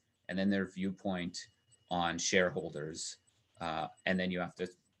experience, and then their viewpoint on shareholders. And then you have to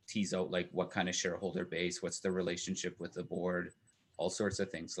tease out, like, what kind of shareholder base, what's the relationship with the board, all sorts of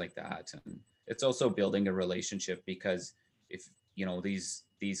things like that. And it's also building a relationship, because if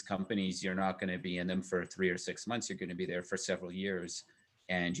these companies, you're not going to be in them for 3 or 6 months, you're going to be there for several years,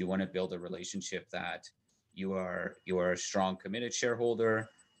 and you want to build a relationship that you are a strong, committed shareholder.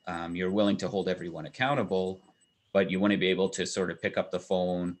 You're willing to hold everyone accountable, but you want to be able to sort of pick up the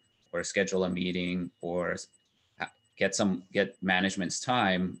phone or schedule a meeting or get management's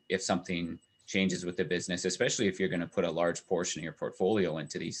time if something changes with the business, especially if you're going to put a large portion of your portfolio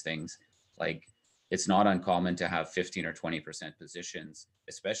into these things. Like, it's not uncommon to have 15 or 20% positions,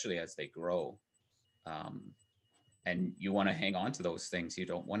 especially as they grow. And you want to hang on to those things. You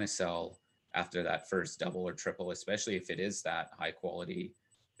don't want to sell after that first double or triple, especially if it is that high quality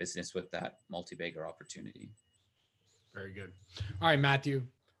business with that multi-bagger opportunity. Very good. All right, Mathieu,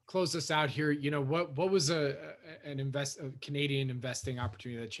 close this out here. You know, what was a Canadian investing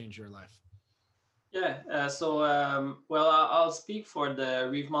opportunity that changed your life? Yeah, well, I'll speak for the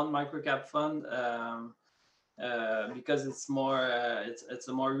Rivemont MicroCap Fund because it's it's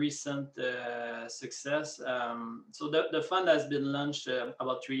a more recent success. So the fund has been launched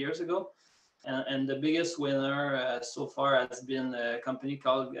about 3 years ago, and the biggest winner so far has been a company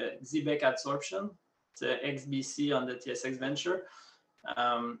called Xebec Adsorption. It's a XBC on the TSX Venture.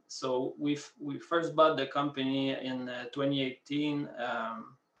 So we first bought the company in 2018.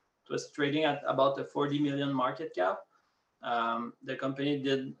 It was trading at about a 40 million market cap. The company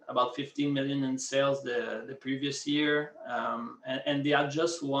did about 15 million in sales the previous year, and they had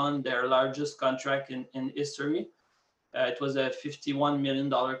just won their largest contract in history. It was a $51 million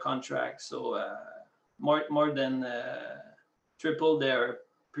contract, so more than triple their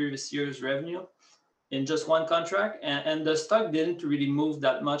previous year's revenue in just one contract. And the stock didn't really move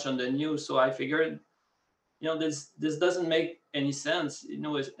that much on the news, so I figured, this doesn't make any sense.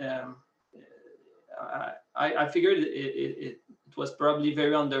 I figured it was probably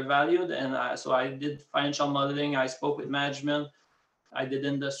very undervalued, and so I did financial modeling. I spoke with management. I did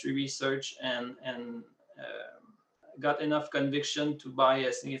industry research, and got enough conviction to buy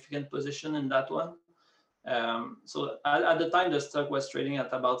a significant position in that one. So at the time, the stock was trading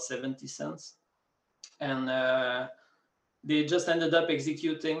at about 70 cents, and they just ended up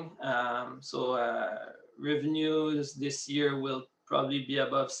executing. Revenues this year will probably be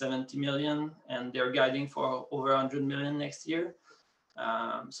above 70 million, and they're guiding for over 100 million next year.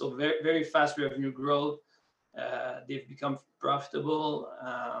 So very, very fast revenue growth. They've become profitable.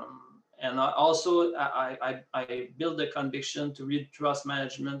 And also, I built the conviction to read trust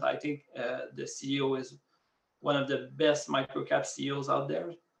management. I think the CEO is one of the best microcap CEOs out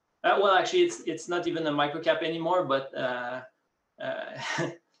there. Well, actually, it's not even a microcap anymore, but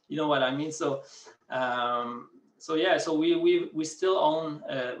you know what I mean. So we still own.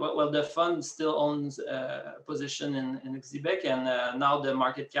 The fund still owns a position in Xebec, and now the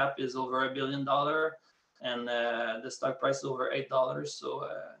market cap is over $1 billion, and the stock price is over $8. So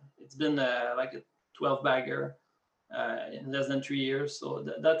it's been like a 12 bagger in less than 3 years. So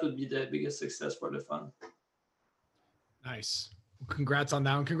that would be the biggest success for the fund. Nice. Congrats on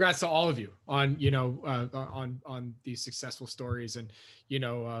that, and congrats to all of you on on these successful stories, and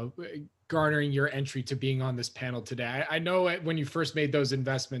garnering your entry to being on this panel today. I know when you first made those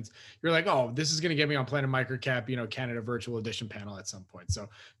investments, you're like, oh, this is going to get me on Planet MicroCap, Canada Virtual Edition panel at some point. So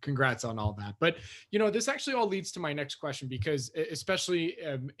congrats on all that. But, this actually all leads to my next question, because especially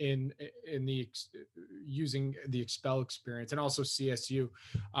in the using the Expel experience, and also CSU,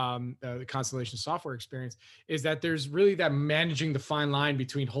 the Constellation Software experience, is that there's really that managing the fine line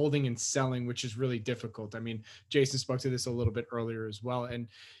between holding and selling, which is really difficult. I mean, Jason spoke to this a little bit earlier as well. And,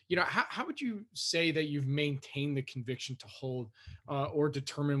 how would you say that you've maintained the conviction to hold or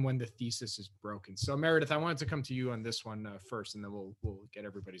determine when the thesis is broken? So Meredith, I wanted to come to you on this one first, and then we'll get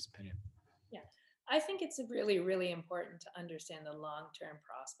everybody's opinion. Yeah, I think it's really, really important to understand the long-term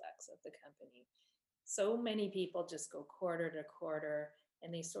prospects of the company. So many people just go quarter to quarter,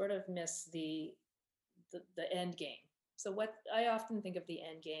 and they sort of miss the end game. So what I often think of the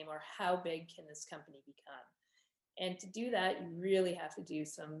end game, or how big can this company become? And to do that, you really have to do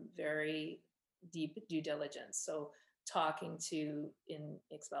some very deep due diligence. So in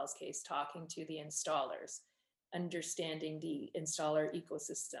Expel's case, talking to the installers, understanding the installer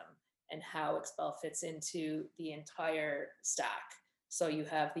ecosystem and how Expel fits into the entire stack. So you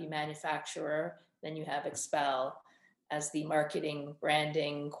have the manufacturer, then you have Expel as the marketing,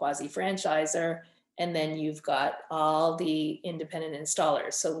 branding, quasi-franchisor, and then you've got all the independent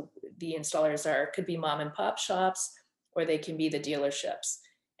installers. So the installers could be mom and pop shops, or they can be the dealerships.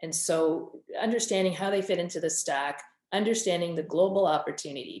 And so understanding how they fit into the stack, understanding the global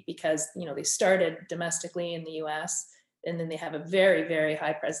opportunity, because they started domestically in the US, and then they have a very, very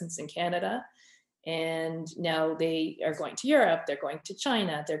high presence in Canada. And now they are going to Europe, they're going to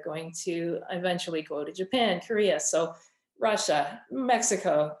China, they're going to eventually go to Japan, Korea, so Russia,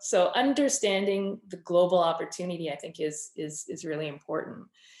 Mexico. So understanding the global opportunity, I think, is really important.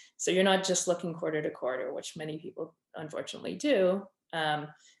 So you're not just looking quarter to quarter, which many people unfortunately do,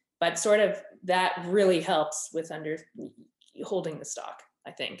 but sort of that really helps with holding the stock,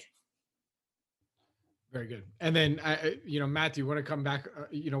 I think. Very good. And then, Mathieu, want to come back?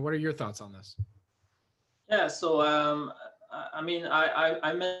 What are your thoughts on this? Yeah. So, I mean,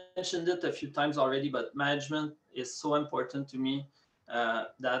 I mentioned it a few times already, but management is so important to me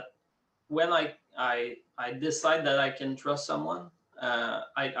that when I decide that I can trust someone,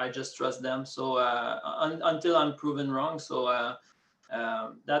 I just trust them. So until I'm proven wrong. So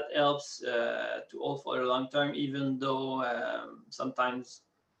that helps to hold for the long term, even though sometimes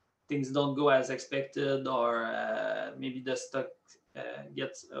things don't go as expected, or maybe the stock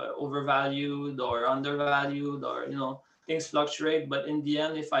gets overvalued or undervalued, or things fluctuate. But in the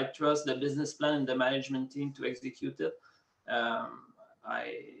end, if I trust the business plan and the management team to execute it,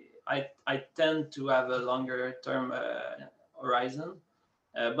 I I tend to have a longer term horizon.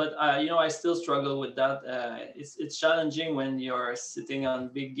 But I still struggle with that. It's challenging when you're sitting on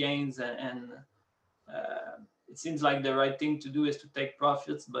big gains, and it seems like the right thing to do is to take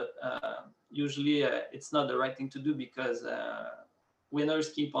profits, but usually it's not the right thing to do, because winners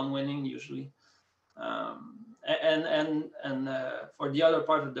keep on winning usually. And for the other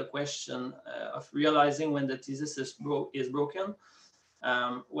part of the question of realizing when the thesis is broken,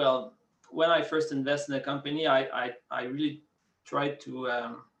 well, when I first invest in a company, I really try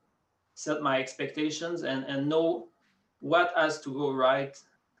to set my expectations and know what has to go right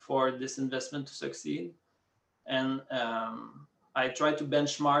for this investment to succeed. And I try to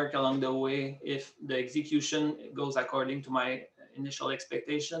benchmark along the way if the execution goes according to my initial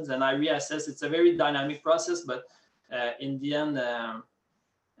expectations, and I reassess. It's a very dynamic process, but in the end,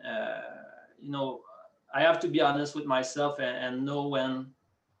 I have to be honest with myself and know when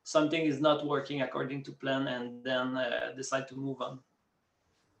something is not working according to plan, and then decide to move on.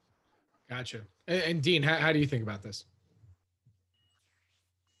 Gotcha. And Dean, how do you think about this?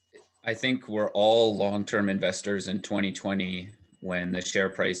 I think we're all long-term investors in 2020 when the share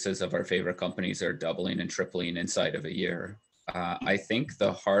prices of our favorite companies are doubling and tripling inside of a year. I think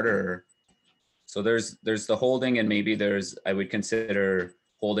the harder, so there's the holding, and maybe I would consider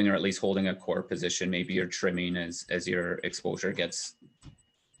holding, or at least holding a core position. Maybe you're trimming as your exposure gets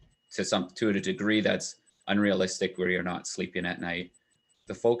to a degree that's unrealistic, where you're not sleeping at night.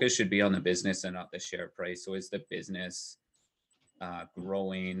 The focus should be on the business and not the share price. So is the business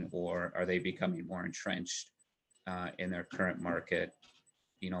growing, or are they becoming more entrenched in their current market?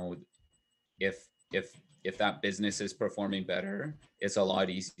 If that business is performing better, it's a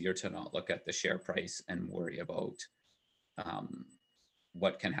lot easier to not look at the share price and worry about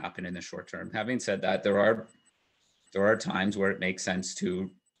what can happen in the short term. Having said that, there are times where it makes sense to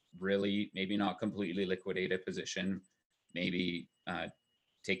really maybe not completely liquidate a position, maybe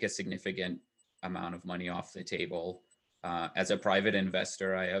take a significant amount of money off the table. As a private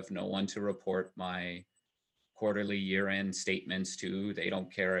investor, I have no one to report my quarterly year-end statements to. They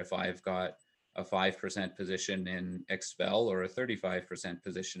don't care if I've got a 5% position in Expel or a 35%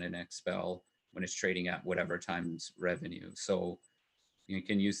 position in Expel when it's trading at whatever times revenue. So you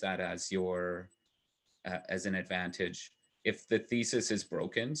can use that as as an advantage. If the thesis is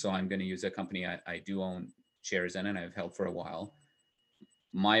broken, so I'm going to use a company I do own shares in and I've held for a while.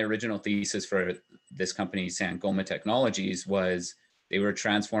 My original thesis for this company, Sangoma Technologies, was they were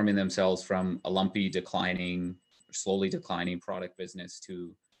transforming themselves from a lumpy, slowly declining product business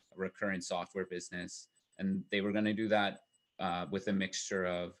to a recurring software business. And they were going to do that with a mixture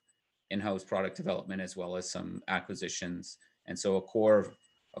of in-house product development as well as some acquisitions. And so a core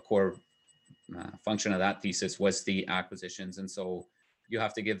function of that thesis was the acquisitions. And so you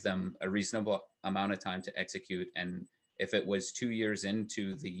have to give them a reasonable amount of time to execute. And if it was 2 years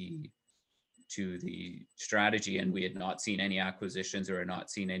into the strategy and we had not seen any acquisitions, or had not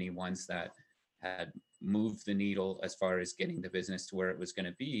seen any ones that had moved the needle as far as getting the business to where it was going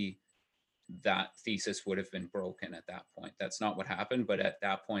to be, that thesis would have been broken at that point. That's not what happened, but at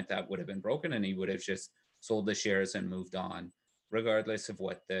that point that would have been broken, and he would have just sold the shares and moved on. Regardless of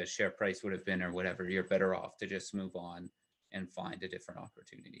what the share price would have been or whatever, you're better off to just move on and find a different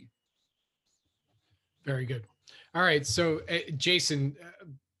opportunity. Very good. All right. So Jason,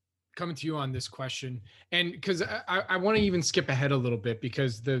 coming to you on this question, and because I want to even skip ahead a little bit,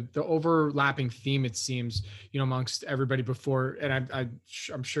 because the overlapping theme, it seems, amongst everybody before, and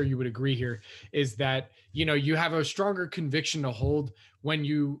I'm sure you would agree here, is that, you have a stronger conviction to hold when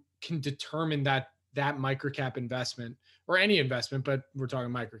you can determine that microcap investment, or any investment, but we're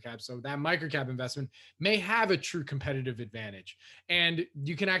talking microcap. So that microcap investment may have a true competitive advantage. And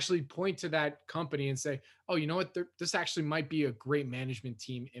you can actually point to that company and say, oh, you know what, this actually might be a great management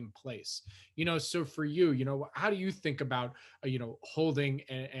team in place. So for you, how do you think about, holding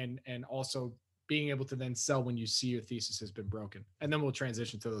and also being able to then sell when you see your thesis has been broken? And then we'll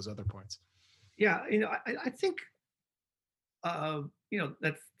transition to those other points. Yeah, I think,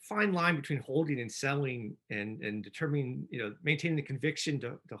 that fine line between holding and selling, and determining, maintaining the conviction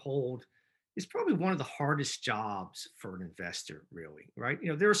to hold, is probably one of the hardest jobs for an investor, really, right?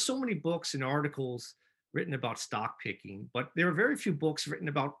 There are so many books and articles written about stock picking, but there are very few books written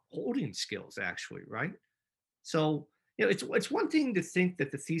about holding skills, actually, right? So, it's one thing to think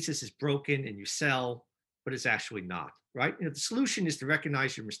that the thesis is broken and you sell, but it's actually not, right? The solution is to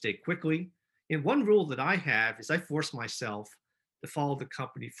recognize your mistake quickly. And one rule that I have is I force myself to follow the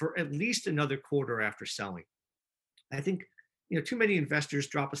company for at least another quarter after selling. I think too many investors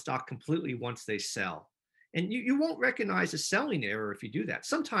drop a stock completely once they sell, and you won't recognize a selling error if you do that.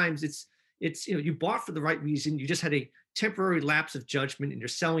 Sometimes it's you bought for the right reason, you just had a temporary lapse of judgment, and you're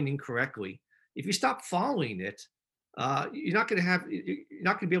selling incorrectly. If you stop following it, you're not going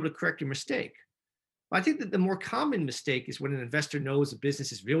to be able to correct your mistake. I think that the more common mistake is when an investor knows a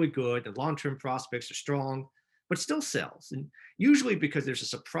business is really good, the long-term prospects are strong, but still sells. And usually because there's a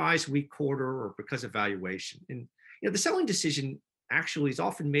surprise weak quarter or because of valuation. And the selling decision actually is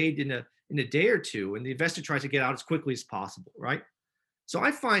often made in a day or two, and the investor tries to get out as quickly as possible, right? So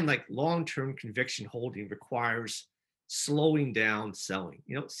I find like long-term conviction holding requires slowing down selling.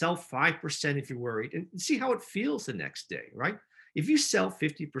 Sell 5% if you're worried and see how it feels the next day, right? If you sell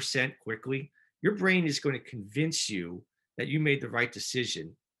 50% quickly, your brain is going to convince you that you made the right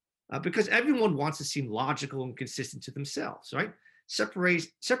decision because everyone wants to seem logical and consistent to themselves, right?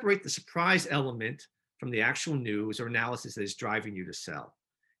 Separate the surprise element from the actual news or analysis that is driving you to sell.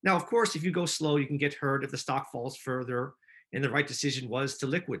 Now, of course, if you go slow, you can get hurt if the stock falls further and the right decision was to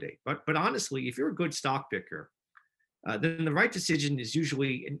liquidate. But honestly, if you're a good stock picker, then the right decision is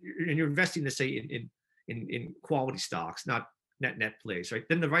usually, and you're investing, let's say, in quality stocks, not net plays, right?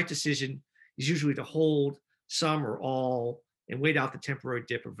 Then the right decision is usually to hold some or all and wait out the temporary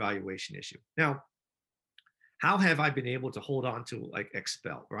dip or valuation issue. Now, how have I been able to hold on to like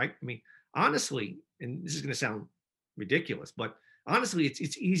Expel, right? I mean, honestly, and this is going to sound ridiculous, but honestly,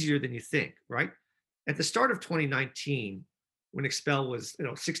 it's easier than you think, right? At the start of 2019, when Expel was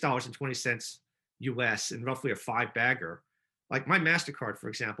 $6.20 US and roughly a 5-bagger, like my MasterCard, for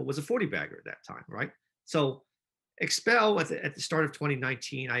example, was a 40-bagger at that time, right? So Expel at the start of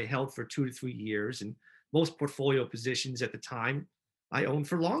 2019, I held for 2 to 3 years, and most portfolio positions at the time I owned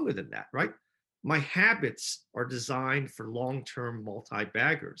for longer than that, right? My habits are designed for long-term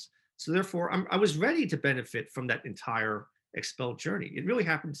multi-baggers. So therefore, I was ready to benefit from that entire Expel journey. It really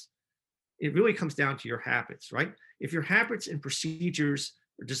comes down to your habits, right? If your habits and procedures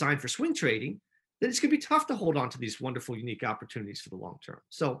are designed for swing trading, then it's going to be tough to hold on to these wonderful, unique opportunities for the long term.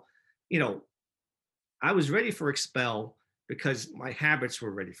 So, I was ready for Expel because my habits were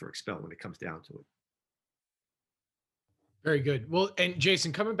ready for Expel when it comes down to it. Very good. Well, and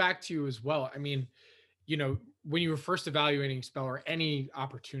Jason, coming back to you as well, I mean, when you were first evaluating Expel or any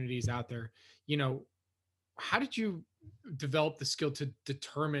opportunities out there, how did you develop the skill to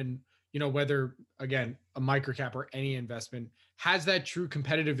determine, whether, again, a microcap or any investment has that true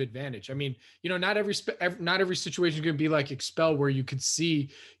competitive advantage? I mean, not every situation is going to be like Expel where you could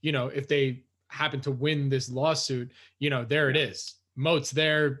see, if they happen to win this lawsuit, there it is. Moat's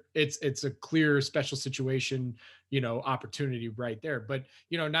there. It's a clear special situation, opportunity right there. But,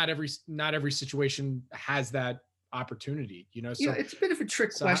 not every situation has that opportunity, so it's a bit of a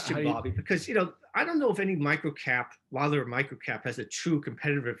trick question, Bobby, because I don't know if any microcap, while they're a microcap, has a true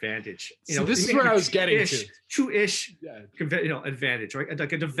competitive advantage. So this is where I was getting to. True-ish, advantage, right?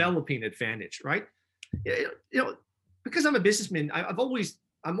 Like a developing advantage, right? Because I'm a businessman, I'm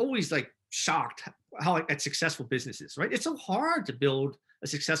always like shocked how at successful businesses, right? It's so hard to build a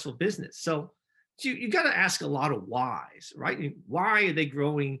successful business. So you got to ask a lot of whys, right? Why are they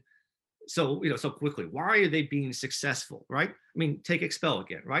growing so quickly? Why are they being successful, right? I mean, take Expel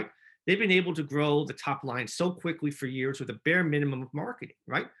again, right? They've been able to grow the top line so quickly for years with a bare minimum of marketing,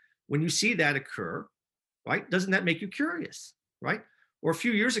 right? When you see that occur, right, doesn't that make you curious, right? Or a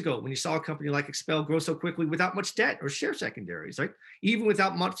few years ago, when you saw a company like Expel grow so quickly without much debt or share secondaries, right? Even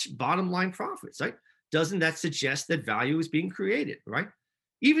without much bottom line profits, right? Doesn't that suggest that value is being created, right?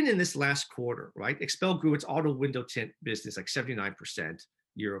 Even in this last quarter, right? Expel grew its auto window tint business like 79%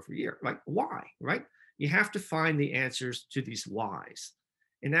 year over year, right? Why, right? You have to find the answers to these whys.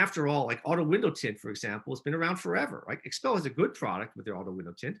 And after all, like auto window tint, for example, has been around forever, right? Expel has a good product with their auto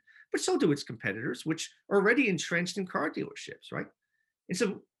window tint, but so do its competitors, which are already entrenched in car dealerships, right? And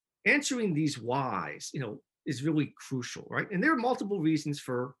so answering these whys, is really crucial, right? And there are multiple reasons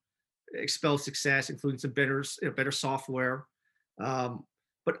for Expel's success, including some better software.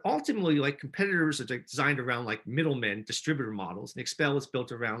 But ultimately, like competitors are designed around like middlemen, distributor models, and Expel is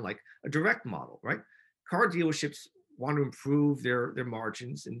built around like a direct model, right? Car dealerships want to improve their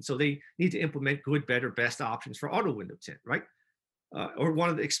margins, and so they need to implement good, better, best options for auto window tint, right? or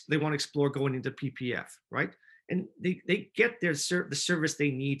they want to explore going into PPF, right? And they get the service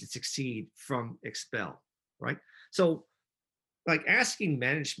they need to succeed from XPEL, right? So like asking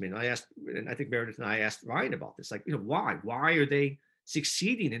management, and I think Meredith and I asked Ryan about this, like, why are they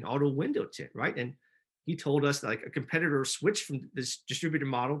succeeding in auto window tint, right? And he told us like a competitor switched from this distributor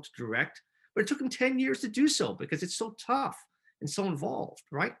model to direct, but it took him 10 years to do so because it's so tough and so involved,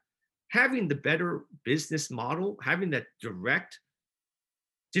 right? Having the better business model, having that direct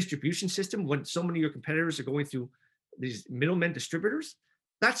distribution system when so many of your competitors are going through these middlemen distributors,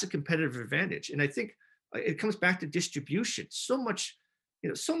 that's a competitive advantage. And I think it comes back to distribution. So much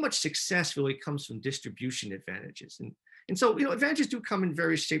success really comes from distribution advantages. And so, advantages do come in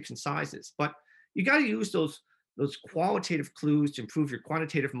various shapes and sizes, but you got to use those qualitative clues to improve your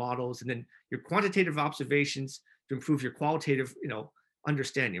quantitative models, and then your quantitative observations to improve your qualitative,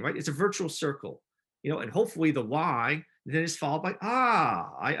 understanding, right? It's a virtual circle, and hopefully the why then is followed by,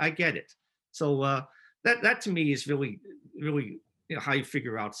 I get it. So that to me is really, really, how you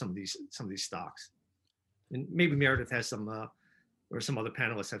figure out some of these stocks. And maybe Meredith has some, or some other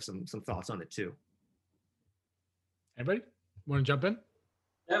panelists have some thoughts on it too. Anybody want to jump in?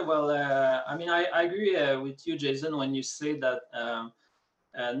 Yeah, well, I mean, I agree with you, Jason, when you say that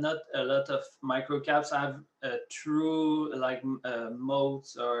not a lot of microcaps have true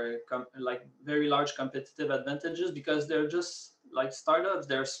moats or like very large competitive advantages, because they're just like startups,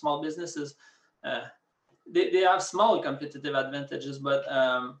 they're small businesses. They have small competitive advantages, but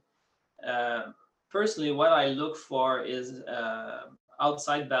personally, what I look for is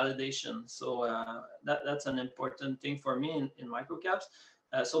outside validation. So that's an important thing for me in microcaps.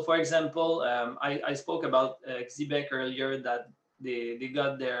 So for example, I spoke about Xebec earlier, that they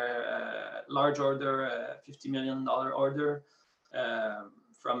got their large order, $50 million order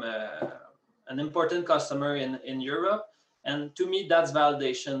from an important customer in Europe. And to me, that's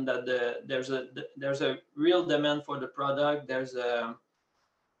validation that there's a real demand for the product. There's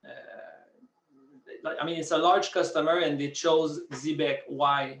it's a large customer, and they chose Xebec.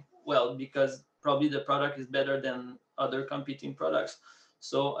 Why? Well, because probably the product is better than other competing products.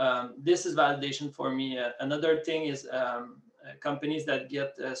 So this is validation for me. Another thing is companies that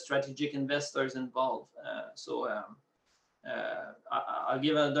get strategic investors involved. I'll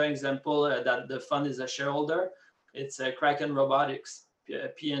give another example that the fund is a shareholder. It's Kraken Robotics,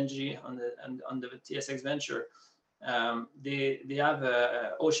 PNG on the TSX Venture. They have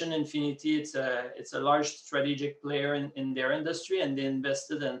Ocean Infinity. It's a large strategic player in their industry, and they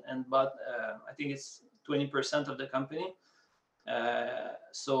invested and bought I think it's 20% of the company.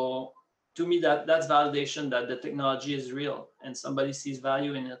 So to me, that's validation that the technology is real and somebody sees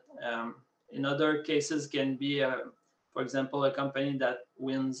value in it. In other cases, can be for example, a company that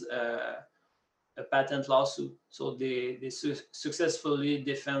wins a patent lawsuit. So they successfully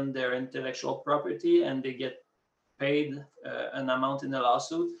defend their intellectual property, and they get paid an amount in the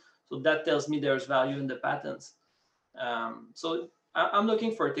lawsuit. So that tells me there's value in the patents. So I'm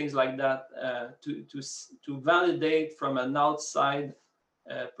looking for things like that to validate from an outside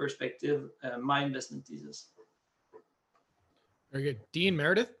perspective my investment thesis. Very good. Dean,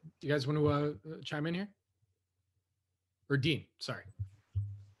 Meredith, do you guys want to chime in here? Or Dean, sorry.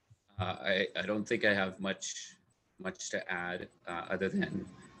 I don't think I have much to add other than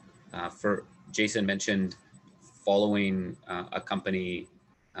for Jason mentioned following a company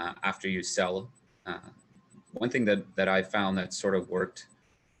after you sell. One thing that I found that sort of worked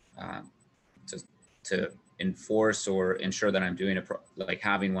to enforce or ensure that I'm doing like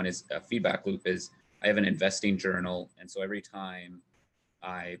having one is a feedback loop is I have an investing journal. And so every time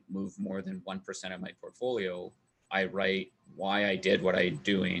I move more than 1% of my portfolio, I write why I did what I'm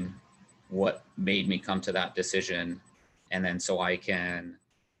doing, what made me come to that decision. And then so I can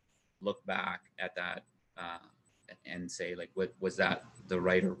look back at that and say, like, what was that the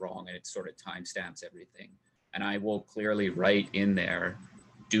right or wrong? And it sort of timestamps everything. And I will clearly write in there,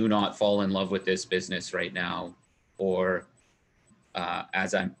 do not fall in love with this business right now. Or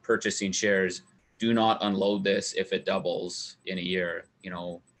as I'm purchasing shares, do not unload this if it doubles in a year,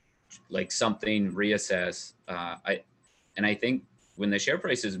 like something, reassess. I think when the share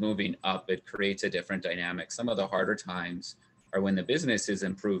price is moving up, it creates a different dynamic. Some of the harder times are when the business is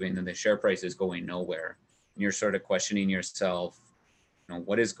improving and the share price is going nowhere. And you're sort of questioning yourself,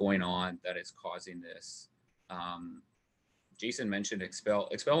 what is going on that is causing this? Jason mentioned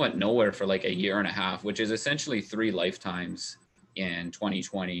XPEL. XPEL went nowhere for like a year and a half, which is essentially 3 lifetimes in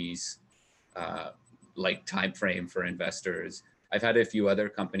 2020's like time frame for investors. I've had a few other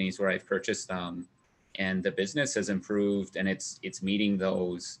companies where I've purchased them and the business has improved and it's meeting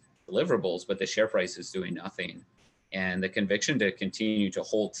those deliverables, but the share price is doing nothing. and the conviction to continue to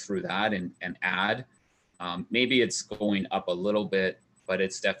hold through that and add. Maybe it's going up a little bit, but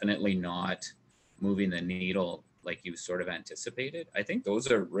it's definitely not moving the needle like you sort of anticipated. I think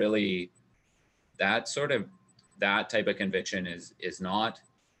those are really, that type of conviction is not,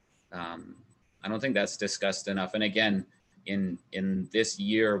 I don't think that's discussed enough. And again, in this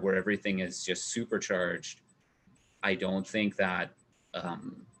year where everything is just supercharged, I don't think that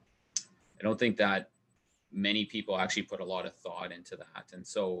many people actually put a lot of thought into that. And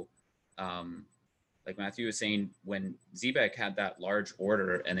so, like Mathieu was saying, when Zebek had that large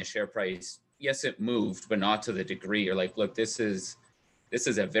order and the share price, yes, it moved, but not to the degree. You're like, look, this is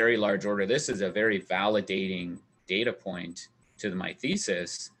a very large order. This is a very validating data point to my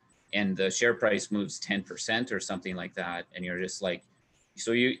thesis. And the share price moves 10% or something like that. And you're just like,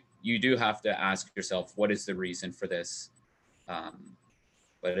 so you do have to ask yourself, what is the reason for this?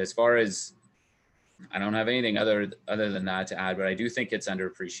 But as far as, I don't have anything other than that to add, but I do think it's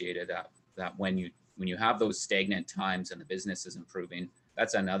underappreciated that when you have those stagnant times and the business is improving,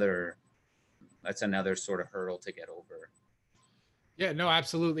 that's another sort of hurdle to get over. Yeah, no,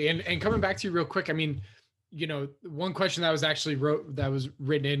 absolutely. And coming back to you real quick, I mean, you know, one question that was actually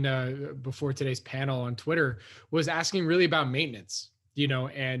written in before today's panel on Twitter was asking really about maintenance, you know,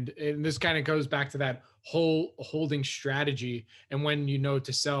 and this kind of goes back to that whole holding strategy and when you know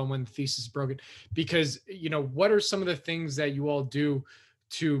to sell and when the thesis is broken, because, you know, what are some of the things that you all do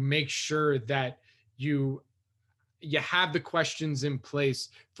to make sure that you have the questions in place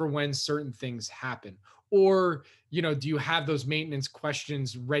for when certain things happen? Or, you know, do you have those maintenance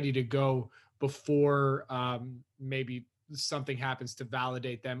questions ready to go before maybe something happens to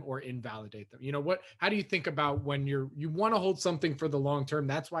validate them or invalidate them? You know, how do you think about when you want to hold something for the long term?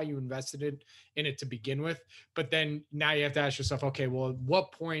 That's why you invested in it to begin with. But then now you have to ask yourself, okay, well, at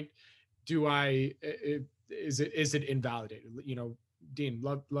what point is it invalidated? You know, Dean,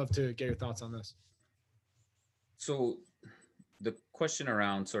 love to get your thoughts on this. So the question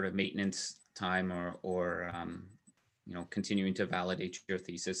around sort of maintenance time or you know, continuing to validate your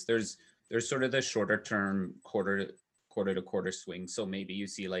thesis, there's sort of the shorter term quarter to quarter swing. So maybe you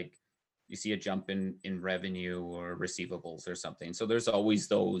see a jump in revenue or receivables or something. So there's always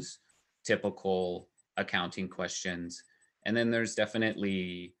those typical accounting questions. And then there's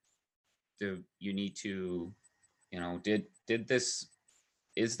definitely you need to, you know,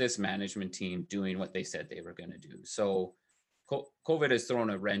 is this management team doing what they said they were going to do? So COVID has thrown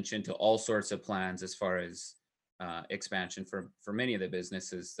a wrench into all sorts of plans as far as expansion for many of the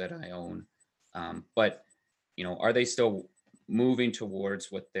businesses that I own. But, you know, are they still moving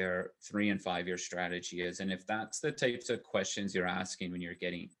towards what their 3 and 5 year strategy is? And if that's the types of questions you're asking when you're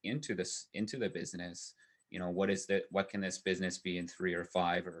getting into the business, you know, what can this business be in 3 or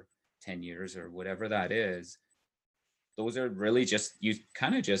 5 or 10 years or whatever that is? Those are really just, you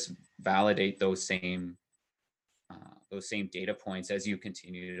kind of just validate those same data points as you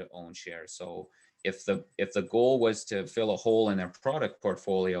continue to own shares. So if the goal was to fill a hole in their product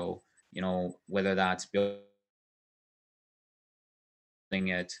portfolio, you know, whether that's building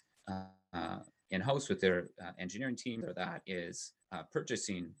it in-house with their engineering team, or that is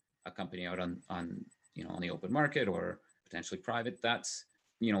purchasing a company out on you know, on the open market or potentially private, that's,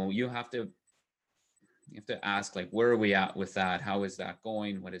 you know, you have to ask, like, where are we at with that? How is that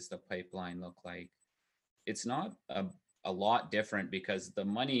going? What does the pipeline look like? It's not a lot different, because the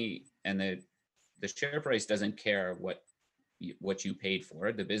money and the share price doesn't care what you paid for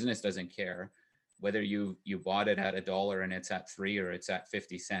it. The business doesn't care whether you bought it at $1 and it's at 3 or it's at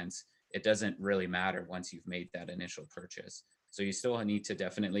 50 cents. It doesn't really matter once you've made that initial purchase. So you still need to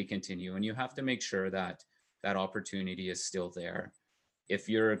definitely continue, and you have to make sure that that opportunity is still there. If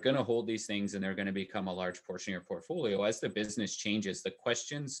you're going to hold these things and they're going to become a large portion of your portfolio, as the business changes, the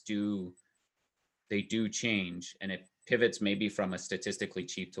questions do change, and it pivots maybe from a statistically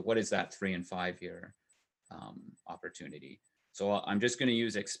cheap to what is that 3 and 5 year opportunity. So I'm just going to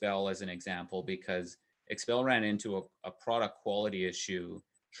use Expel as an example, because Expel ran into a product quality issue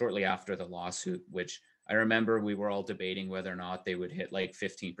shortly after the lawsuit, which I remember we were all debating whether or not they would hit like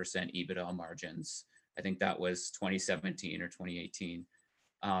 15% EBITDA margins. I think that was 2017 or 2018.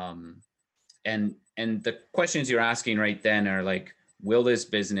 And the questions you're asking right then are like, will this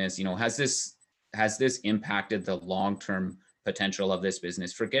business, you know, has this impacted the long-term potential of this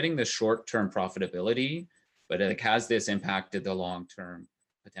business? Forgetting the short-term profitability, but like, has this impacted the long-term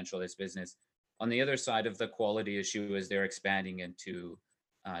potential of this business? On the other side of the quality issue, as they're expanding into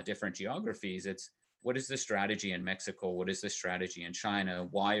different geographies, it's, what is the strategy in Mexico? What is the strategy in China?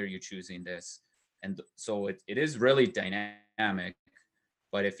 Why are you choosing this? And so it is really dynamic.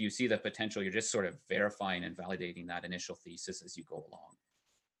 But if you see the potential, you're just sort of verifying and validating that initial thesis as you go along.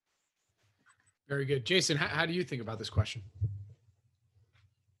 Very good. Jason, how do you think about this question?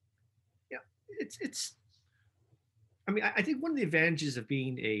 Yeah, it's. I mean, I think one of the advantages of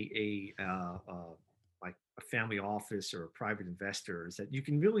being like a family office or a private investor is that you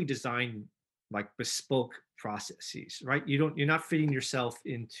can really design like bespoke processes, right? You're not fitting yourself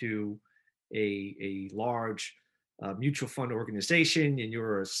into a large mutual fund organization, and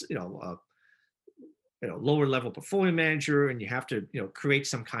you're a lower level portfolio manager, and you have to create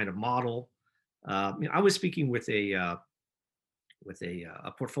some kind of model. I was speaking with a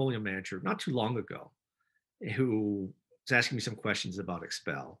portfolio manager not too long ago, who was asking me some questions about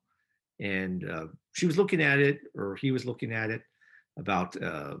Expel, and she was looking at it, or he was looking at it about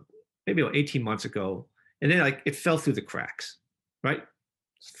maybe about 18 months ago, and then like it fell through the cracks, right?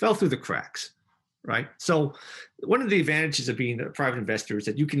 Fell through the cracks, right? So one of the advantages of being a private investor is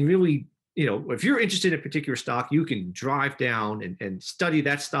that you can really, if you're interested in a particular stock, you can drive down and study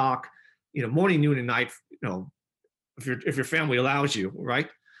that stock, morning, noon, and night, if your family allows you, right?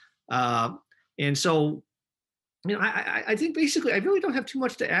 And so, I think basically I really don't have too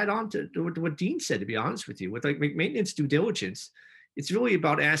much to add on to what Dean said, to be honest with you. With like maintenance due diligence, it's really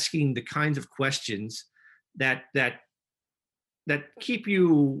about asking the kinds of questions that keep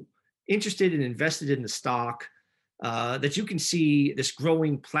you interested and invested in the stock, that you can see this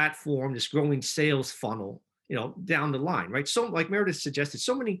growing platform, this growing sales funnel, down the line, right? So like Meredith suggested,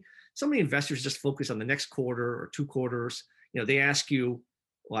 so many investors just focus on the next quarter or 2 quarters. They ask you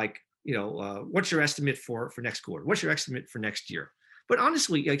like, what's your estimate for next quarter? What's your estimate for next year? But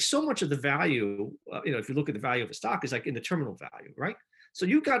honestly, like so much of the value, if you look at the value of a stock, is like in the terminal value, right? So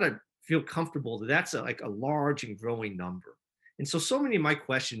you got to feel comfortable that that's like a large and growing number. And so many of my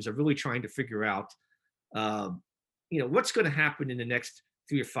questions are really trying to figure out, what's going to happen in the next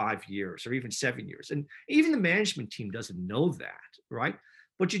 3 or 5 years, or even 7 years. And even the management team doesn't know that, right?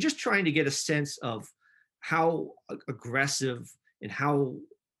 But you're just trying to get a sense of how aggressive and how,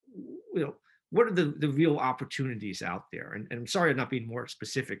 what are the real opportunities out there. And I'm sorry I'm not being more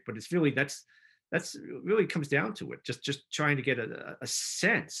specific, but it's really, that's really comes down to it. Just trying to get a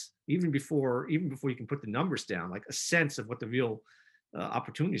sense, even before you can put the numbers down, like a sense of what the real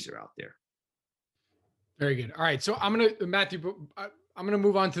opportunities are out there. Very good. All right. So Mathieu, I'm going to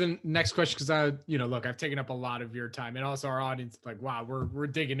move on to the next question, because look, I've taken up a lot of your time, and also our audience, like, wow, we're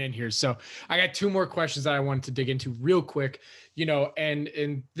digging in here. So I got 2 more questions that I wanted to dig into real quick,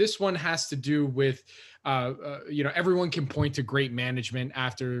 and this one has to do with, everyone can point to great management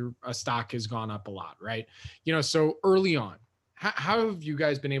after a stock has gone up a lot, right? So early on, how have you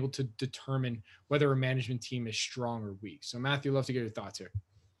guys been able to determine whether a management team is strong or weak? So Mathieu, I'd love to get your thoughts here.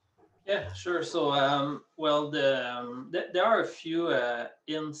 Yeah, sure. So, there are a few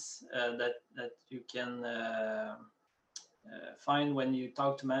hints that you can find when you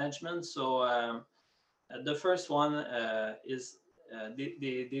talk to management. So, the first one is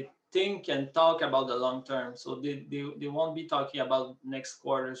they think and talk about the long term. So they won't be talking about next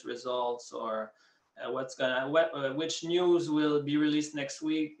quarter's results, or which news will be released next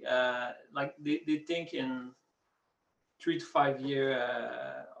week. Like they think in 3 to 5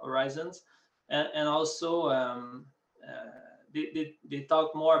 year horizons, and also they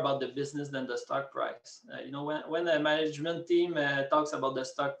talk more about the business than the stock price. When the management team talks about the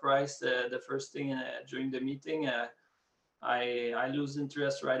stock price, the first thing during the meeting, I lose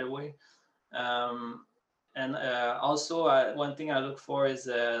interest right away. And also one thing I look for is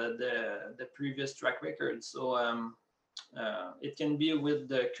the previous track record. So it can be with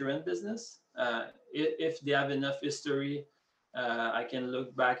the current business. If they have enough history, I can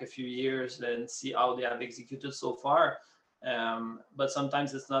look back a few years and see how they have executed so far. But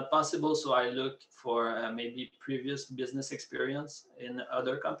sometimes it's not possible, so I look for maybe previous business experience in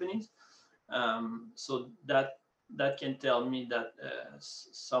other companies. So that can tell me that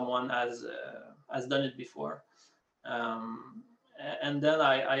someone has done it before. And then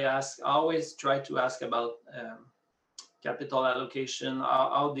I always try to ask about capital allocation,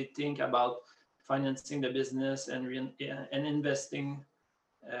 how they think about financing the business and investing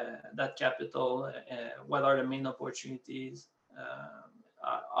that capital. What are the main opportunities?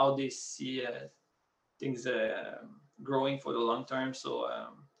 How they see things growing for the long term. So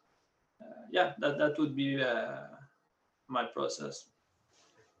that would be my process.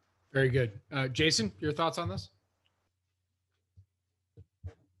 Very good. Jason, your thoughts on this?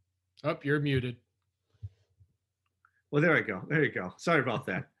 Oh, you're muted. Well, there you go. Sorry about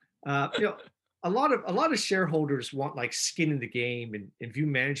that. A lot of shareholders want like skin in the game and view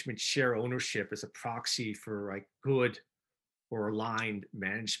management share ownership as a proxy for like good or aligned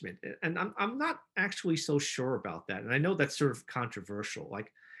management. And I'm not actually so sure about that. And I know that's sort of controversial.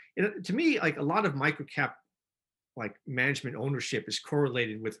 Like, to me, like a lot of microcap like management ownership is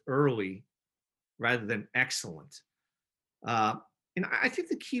correlated with early rather than excellent. And I think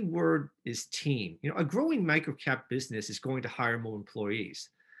the key word is team. A growing microcap business is going to hire more employees.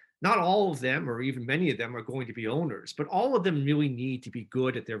 Not all of them, or even many of them, are going to be owners, but all of them really need to be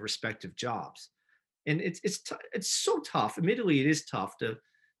good at their respective jobs. And it's so tough. Admittedly, it is tough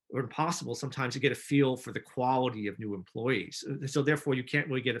or impossible sometimes to get a feel for the quality of new employees. So therefore, you can't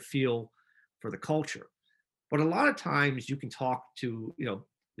really get a feel for the culture. But a lot of times, you can talk to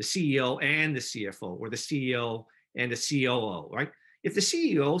the CEO and the CFO, or the CEO and the COO, right? If the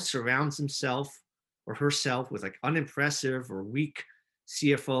CEO surrounds himself or herself with like unimpressive or weak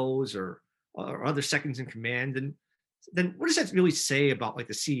CFOs or other seconds in command, then what does that really say about like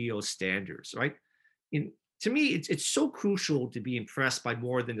the CEO's standards, right? To me, it's so crucial to be impressed by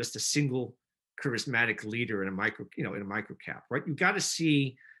more than just a single charismatic leader in a microcap, right? You got to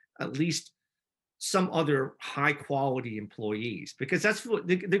see at least some other high quality employees, because that's what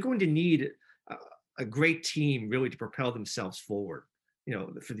they're going to need, a great team really to propel themselves forward,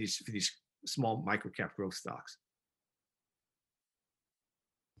 for these small microcap growth stocks.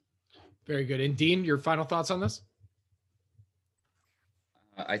 Very good. And Dean, your final thoughts on this?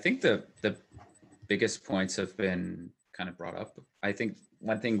 I think the biggest points have been kind of brought up. I think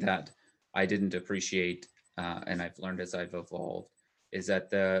one thing that I didn't appreciate, and I've learned as I've evolved, is that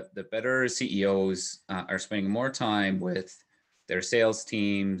the better CEOs are spending more time with their sales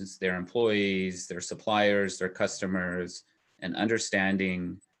teams, their employees, their suppliers, their customers, and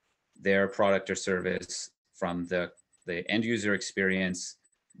understanding their product or service from the end user experience,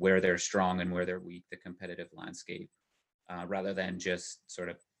 where they're strong and where they're weak, the competitive landscape, rather than just sort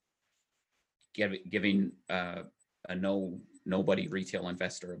of giving a nobody retail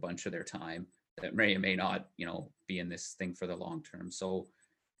investor a bunch of their time that may or may not, be in this thing for the long term. So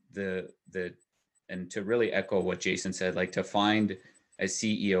and to really echo what Jason said, like to find a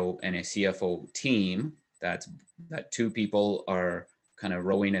CEO and a CFO team that two people are kind of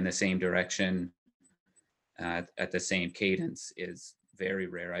rowing in the same direction at the same cadence is very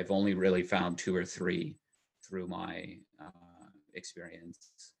rare. I've only really found 2 or 3 through my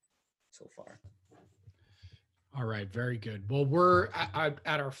experience so far. All right, very good. Well, we're at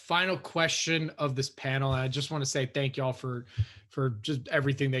our final question of this panel. And I just want to say thank you all for just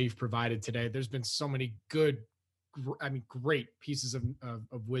everything that you've provided today. There's been so many great pieces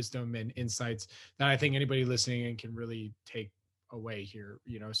of wisdom and insights that I think anybody listening in can really take away here.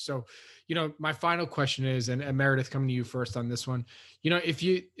 So, my final question is, and Meredith, coming to you first on this one. If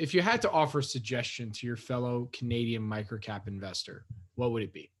you had to offer a suggestion to your fellow Canadian microcap investor, what would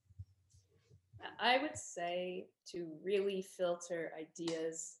it be? I would say to really filter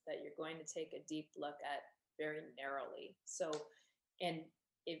ideas that you're going to take a deep look at very narrowly. So, and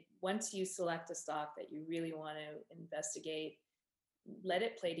once you select a stock that you really want to investigate, let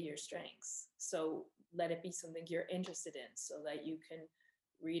it play to your strengths. So let it be something you're interested in, so that you can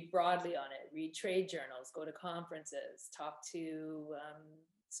read broadly on it, read trade journals, go to conferences, talk to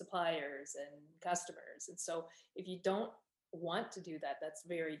suppliers and customers. And so if you don't want to do that, that's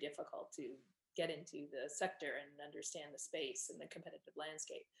very difficult to get into the sector and understand the space and the competitive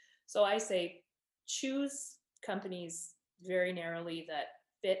landscape. So I say choose companies very narrowly that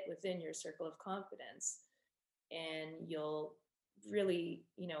fit within your circle of confidence, and you'll really,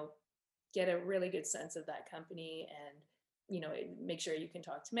 get a really good sense of that company, and, make sure you can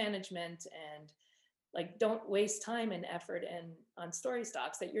talk to management, and like, don't waste time and effort on story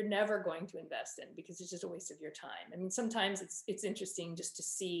stocks that you're never going to invest in, because it's just a waste of your time. I mean, sometimes it's interesting just to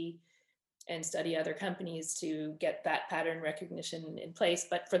see and study other companies to get that pattern recognition in place.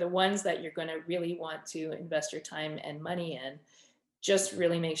 But for the ones that you're going to really want to invest your time and money in, just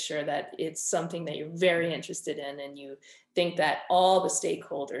really make sure that it's something that you're very interested in, and you think that all the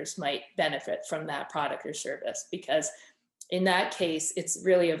stakeholders might benefit from that product or service, because in that case, it's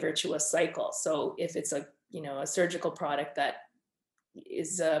really a virtuous cycle. So if it's a surgical product that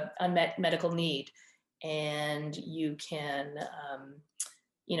is a unmet medical need, and you can,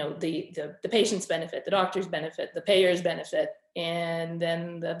 the patients benefit, the doctors benefit, the payers benefit, and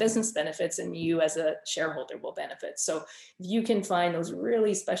then the business benefits, and you as a shareholder will benefit. So if you can find those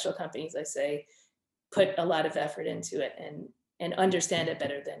really special companies, I say, put a lot of effort into it and understand it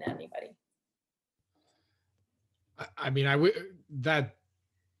better than anybody. I mean,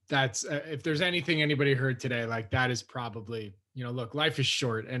 that's if there's anything anybody heard today, like that is probably, look, life is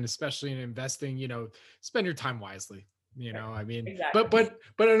short, and especially in investing, spend your time wisely. You know, I mean, Exactly.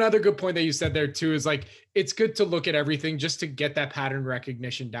 but another good point that you said there too is like, it's good to look at everything just to get that pattern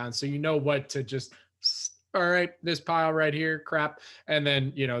recognition down. So you know what to just, all right, this pile right here, crap. And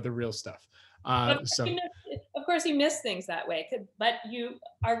then, you know, the real stuff. So Of course, you miss things that way, but you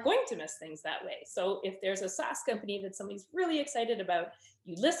are going to miss things that way. So if there's a SaaS company that somebody's really excited about,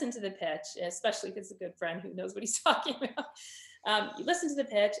 you listen to the pitch, especially if it's a good friend who knows what he's talking about. You listen to the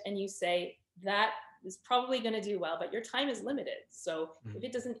pitch and you say, that is probably going to do well, but your time is limited. So if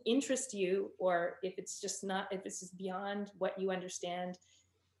it doesn't interest you, or if it's just beyond what you understand,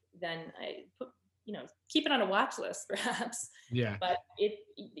 then keep it on a watch list perhaps. Yeah. But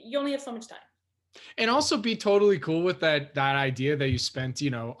you only have so much time. And also be totally cool with that idea that you spent,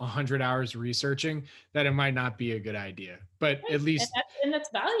 100 hours researching, that it might not be a good idea, but right. At least. And that's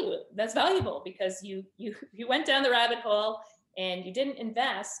valuable because you went down the rabbit hole and you didn't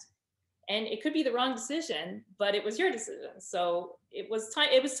invest, and it could be the wrong decision, but it was your decision. So it was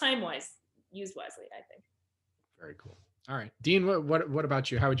time wise, used wisely, I think. Very cool. All right, Dean, what about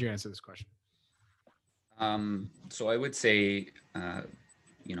you? How would you answer this question? So I would say,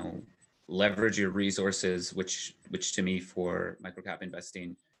 leverage your resources, which to me for microcap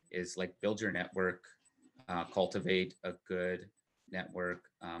investing is like build your network, cultivate a good network.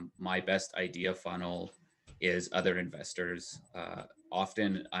 My best idea funnel is other investors.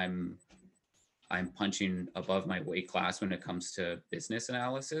 Often I'm punching above my weight class when it comes to business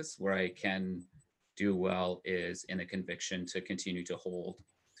analysis. Where I can do well is in a conviction to continue to hold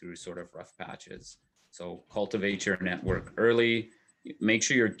through sort of rough patches. So cultivate your network early. Make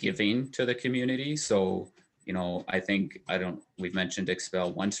sure you're giving to the community. So, we've mentioned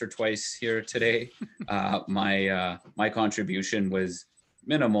Expel once or twice here today. My contribution was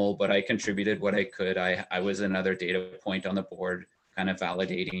minimal, but I contributed what I could. I was another data point on the board, kind of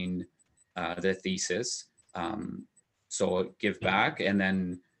validating the thesis. So give back, and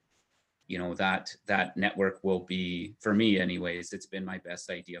then, that network will be, for me anyways, it's been my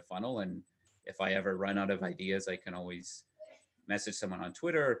best idea funnel. And if I ever run out of ideas, I can always message someone on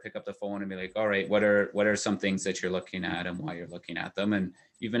Twitter or pick up the phone and be like, all right, what are some things that you're looking at and why you're looking at them? And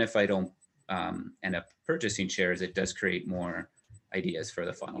even if I don't end up purchasing shares, it does create more ideas for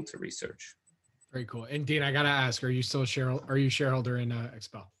the funnel to research. Very cool. And Dean, I got to ask, are you shareholder in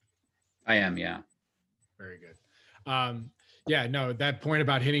Expel? I am, yeah. Very good. Yeah, no, that point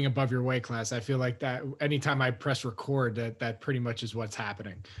about hitting above your weight class, I feel like that anytime I press record, that pretty much is what's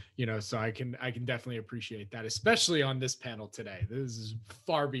happening, so I can definitely appreciate that, especially on this panel today. This is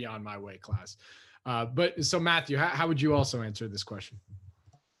far beyond my weight class. But so Mathieu, how would you also answer this question?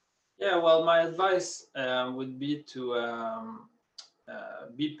 Yeah, well, my advice would be to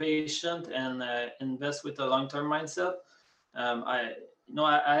be patient and invest with a long-term mindset.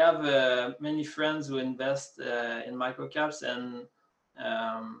 I have many friends who invest in microcaps, and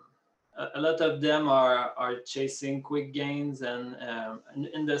a lot of them are chasing quick gains and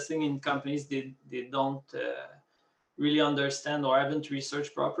investing in companies they don't really understand or haven't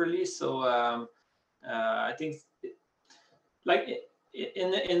researched properly. So I think, like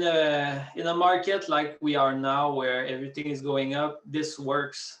in a market like we are now, where everything is going up, this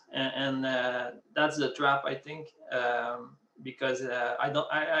works, and that's the trap, I think. Because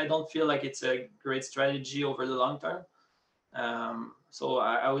I don't feel like it's a great strategy over the long term. So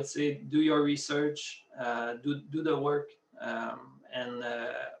I would say do your research, do the work, and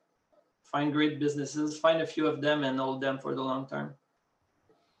find great businesses, find a few of them and hold them for the long term.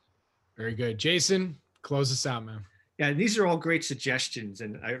 Very good. Jason, close us out, man. Yeah, these are all great suggestions,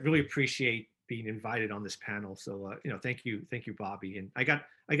 and I really appreciate being invited on this panel. So thank you, Bobby. And I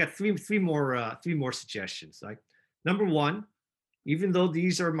got three more suggestions. Like, number one, even though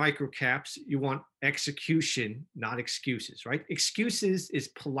these are microcaps, you want execution, not excuses, right? Excuses is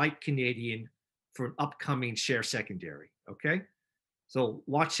polite Canadian for an upcoming share secondary, okay? So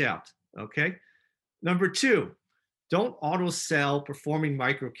watch out, okay? Number two, don't auto sell performing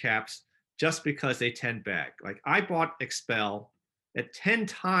microcaps just because they 10 bag. Like, I bought Expel at 10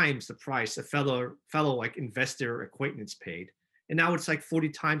 times the price a fellow like investor acquaintance paid, and now it's like 40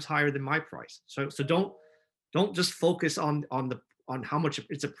 times higher than my price. So don't just focus on how much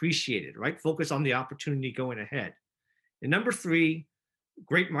it's appreciated, right? Focus on the opportunity going ahead. And number three,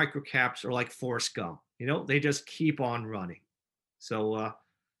 great microcaps are like Forrest Gump. They just keep on running. So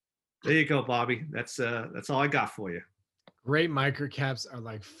there you go, Bobby. That's all I got for you. Great microcaps are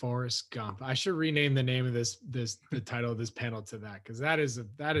like Forrest Gump. I should rename the name of the title of this panel to that, because that is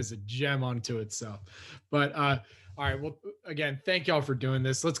a gem unto itself. But all right, well, again, thank y'all for doing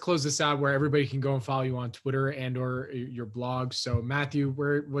this. Let's close this out where everybody can go and follow you on Twitter and or your blog. So Mathieu,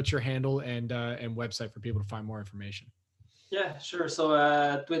 what's your handle and website for people to find more information? Yeah, sure.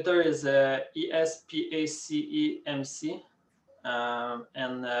 So Twitter is ESPACEMC.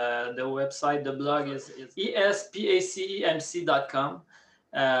 And the website, the blog is espacemc.com.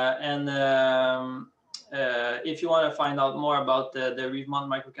 If you want to find out more about the Rivemont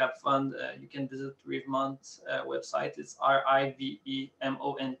Microcap Fund, you can visit Rivemont's website. It's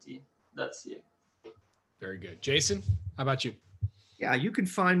RIVEMONT.ca. Very good. Jason, how about you? Yeah, you can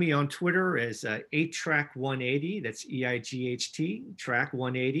find me on Twitter as 8track180. That's EIGHT, track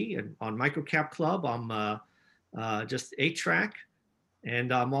 180. And on Microcap Club, I'm just 8track.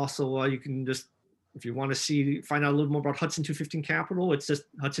 And I'm also, you can just, if you want to find out a little more about Hudson 215 Capital, it's just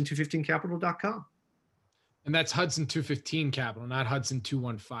hudson215capital.com. And that's Hudson 215 Capital, not Hudson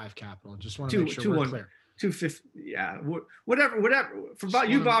 215 Capital. Just want to make sure we're clear. 250, yeah, whatever. For about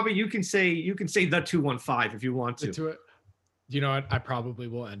you, Bobby, you can say the 215 if you want to. You know what? I probably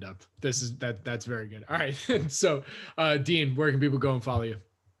will end up. That's very good. All right. So, Dean, where can people go and follow you?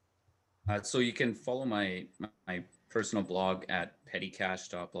 So you can follow my personal blog at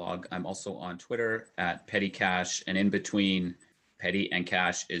pettycash.blog. I'm also on Twitter at pettycash, and in between petty and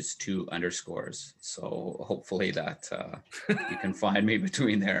cash is 2 underscores. So hopefully that you can find me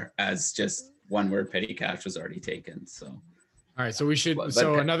between there, as just one word petty cash was already taken. So all right, so we should.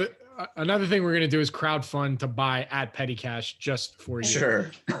 So another thing we're gonna do is crowdfund to buy at petty cash just for you. Sure.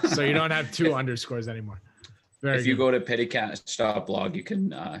 So you don't have 2 underscores anymore. If you go to pettycash.blog, you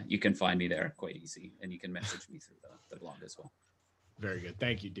can find me there quite easy, and you can message me through the blog as well. Very good.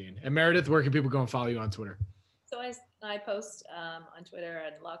 Thank you, Dean. And Meredith, where can people go and follow you on Twitter? So I post on Twitter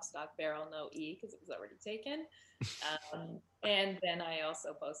at Lock, Stock, Barrel, no E, because it was already taken. And then I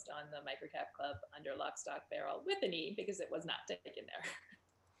also post on the Microcap Club under Lock, Stock, Barrel with an E, because it was not taken there.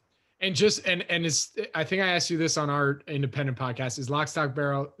 And it's, I think I asked you this on our independent podcast, is Lock, Stock,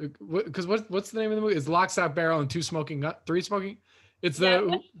 Barrel, because what's the name of the movie? Is Lock, Stock, Barrel and 2 Smoking, 3 Smoking? It's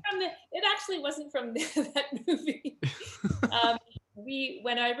it actually wasn't from that movie.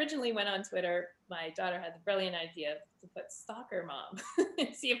 When I originally went on Twitter, my daughter had the brilliant idea to put Stalker Mom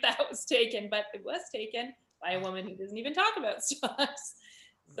and see if that was taken, but it was taken by a woman who doesn't even talk about stocks.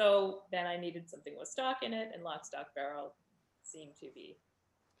 So then I needed something with stock in it, and Lock, Stock, Barrel seemed to be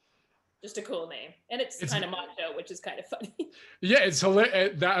just a cool name. And it's kind of macho, which is kind of funny. Yeah, it's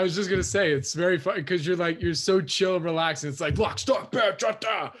hilarious. I was just going to say, it's very funny because you're so chill and relaxed. And it's like, Lock, Stock, Barrel,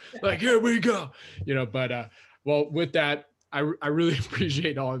 Trottier. Like, here we go. But well, with that, I really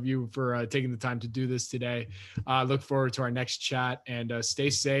appreciate all of you for taking the time to do this today. Look forward to our next chat, and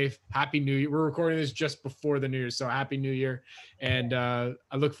stay safe. Happy New Year. We're recording this just before the New Year, so Happy New Year. And I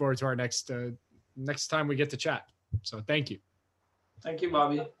look forward to our next time we get to chat. So thank you. Thank you,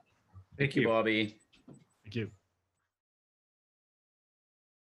 Bobby. Thank you, Bobby. Thank you.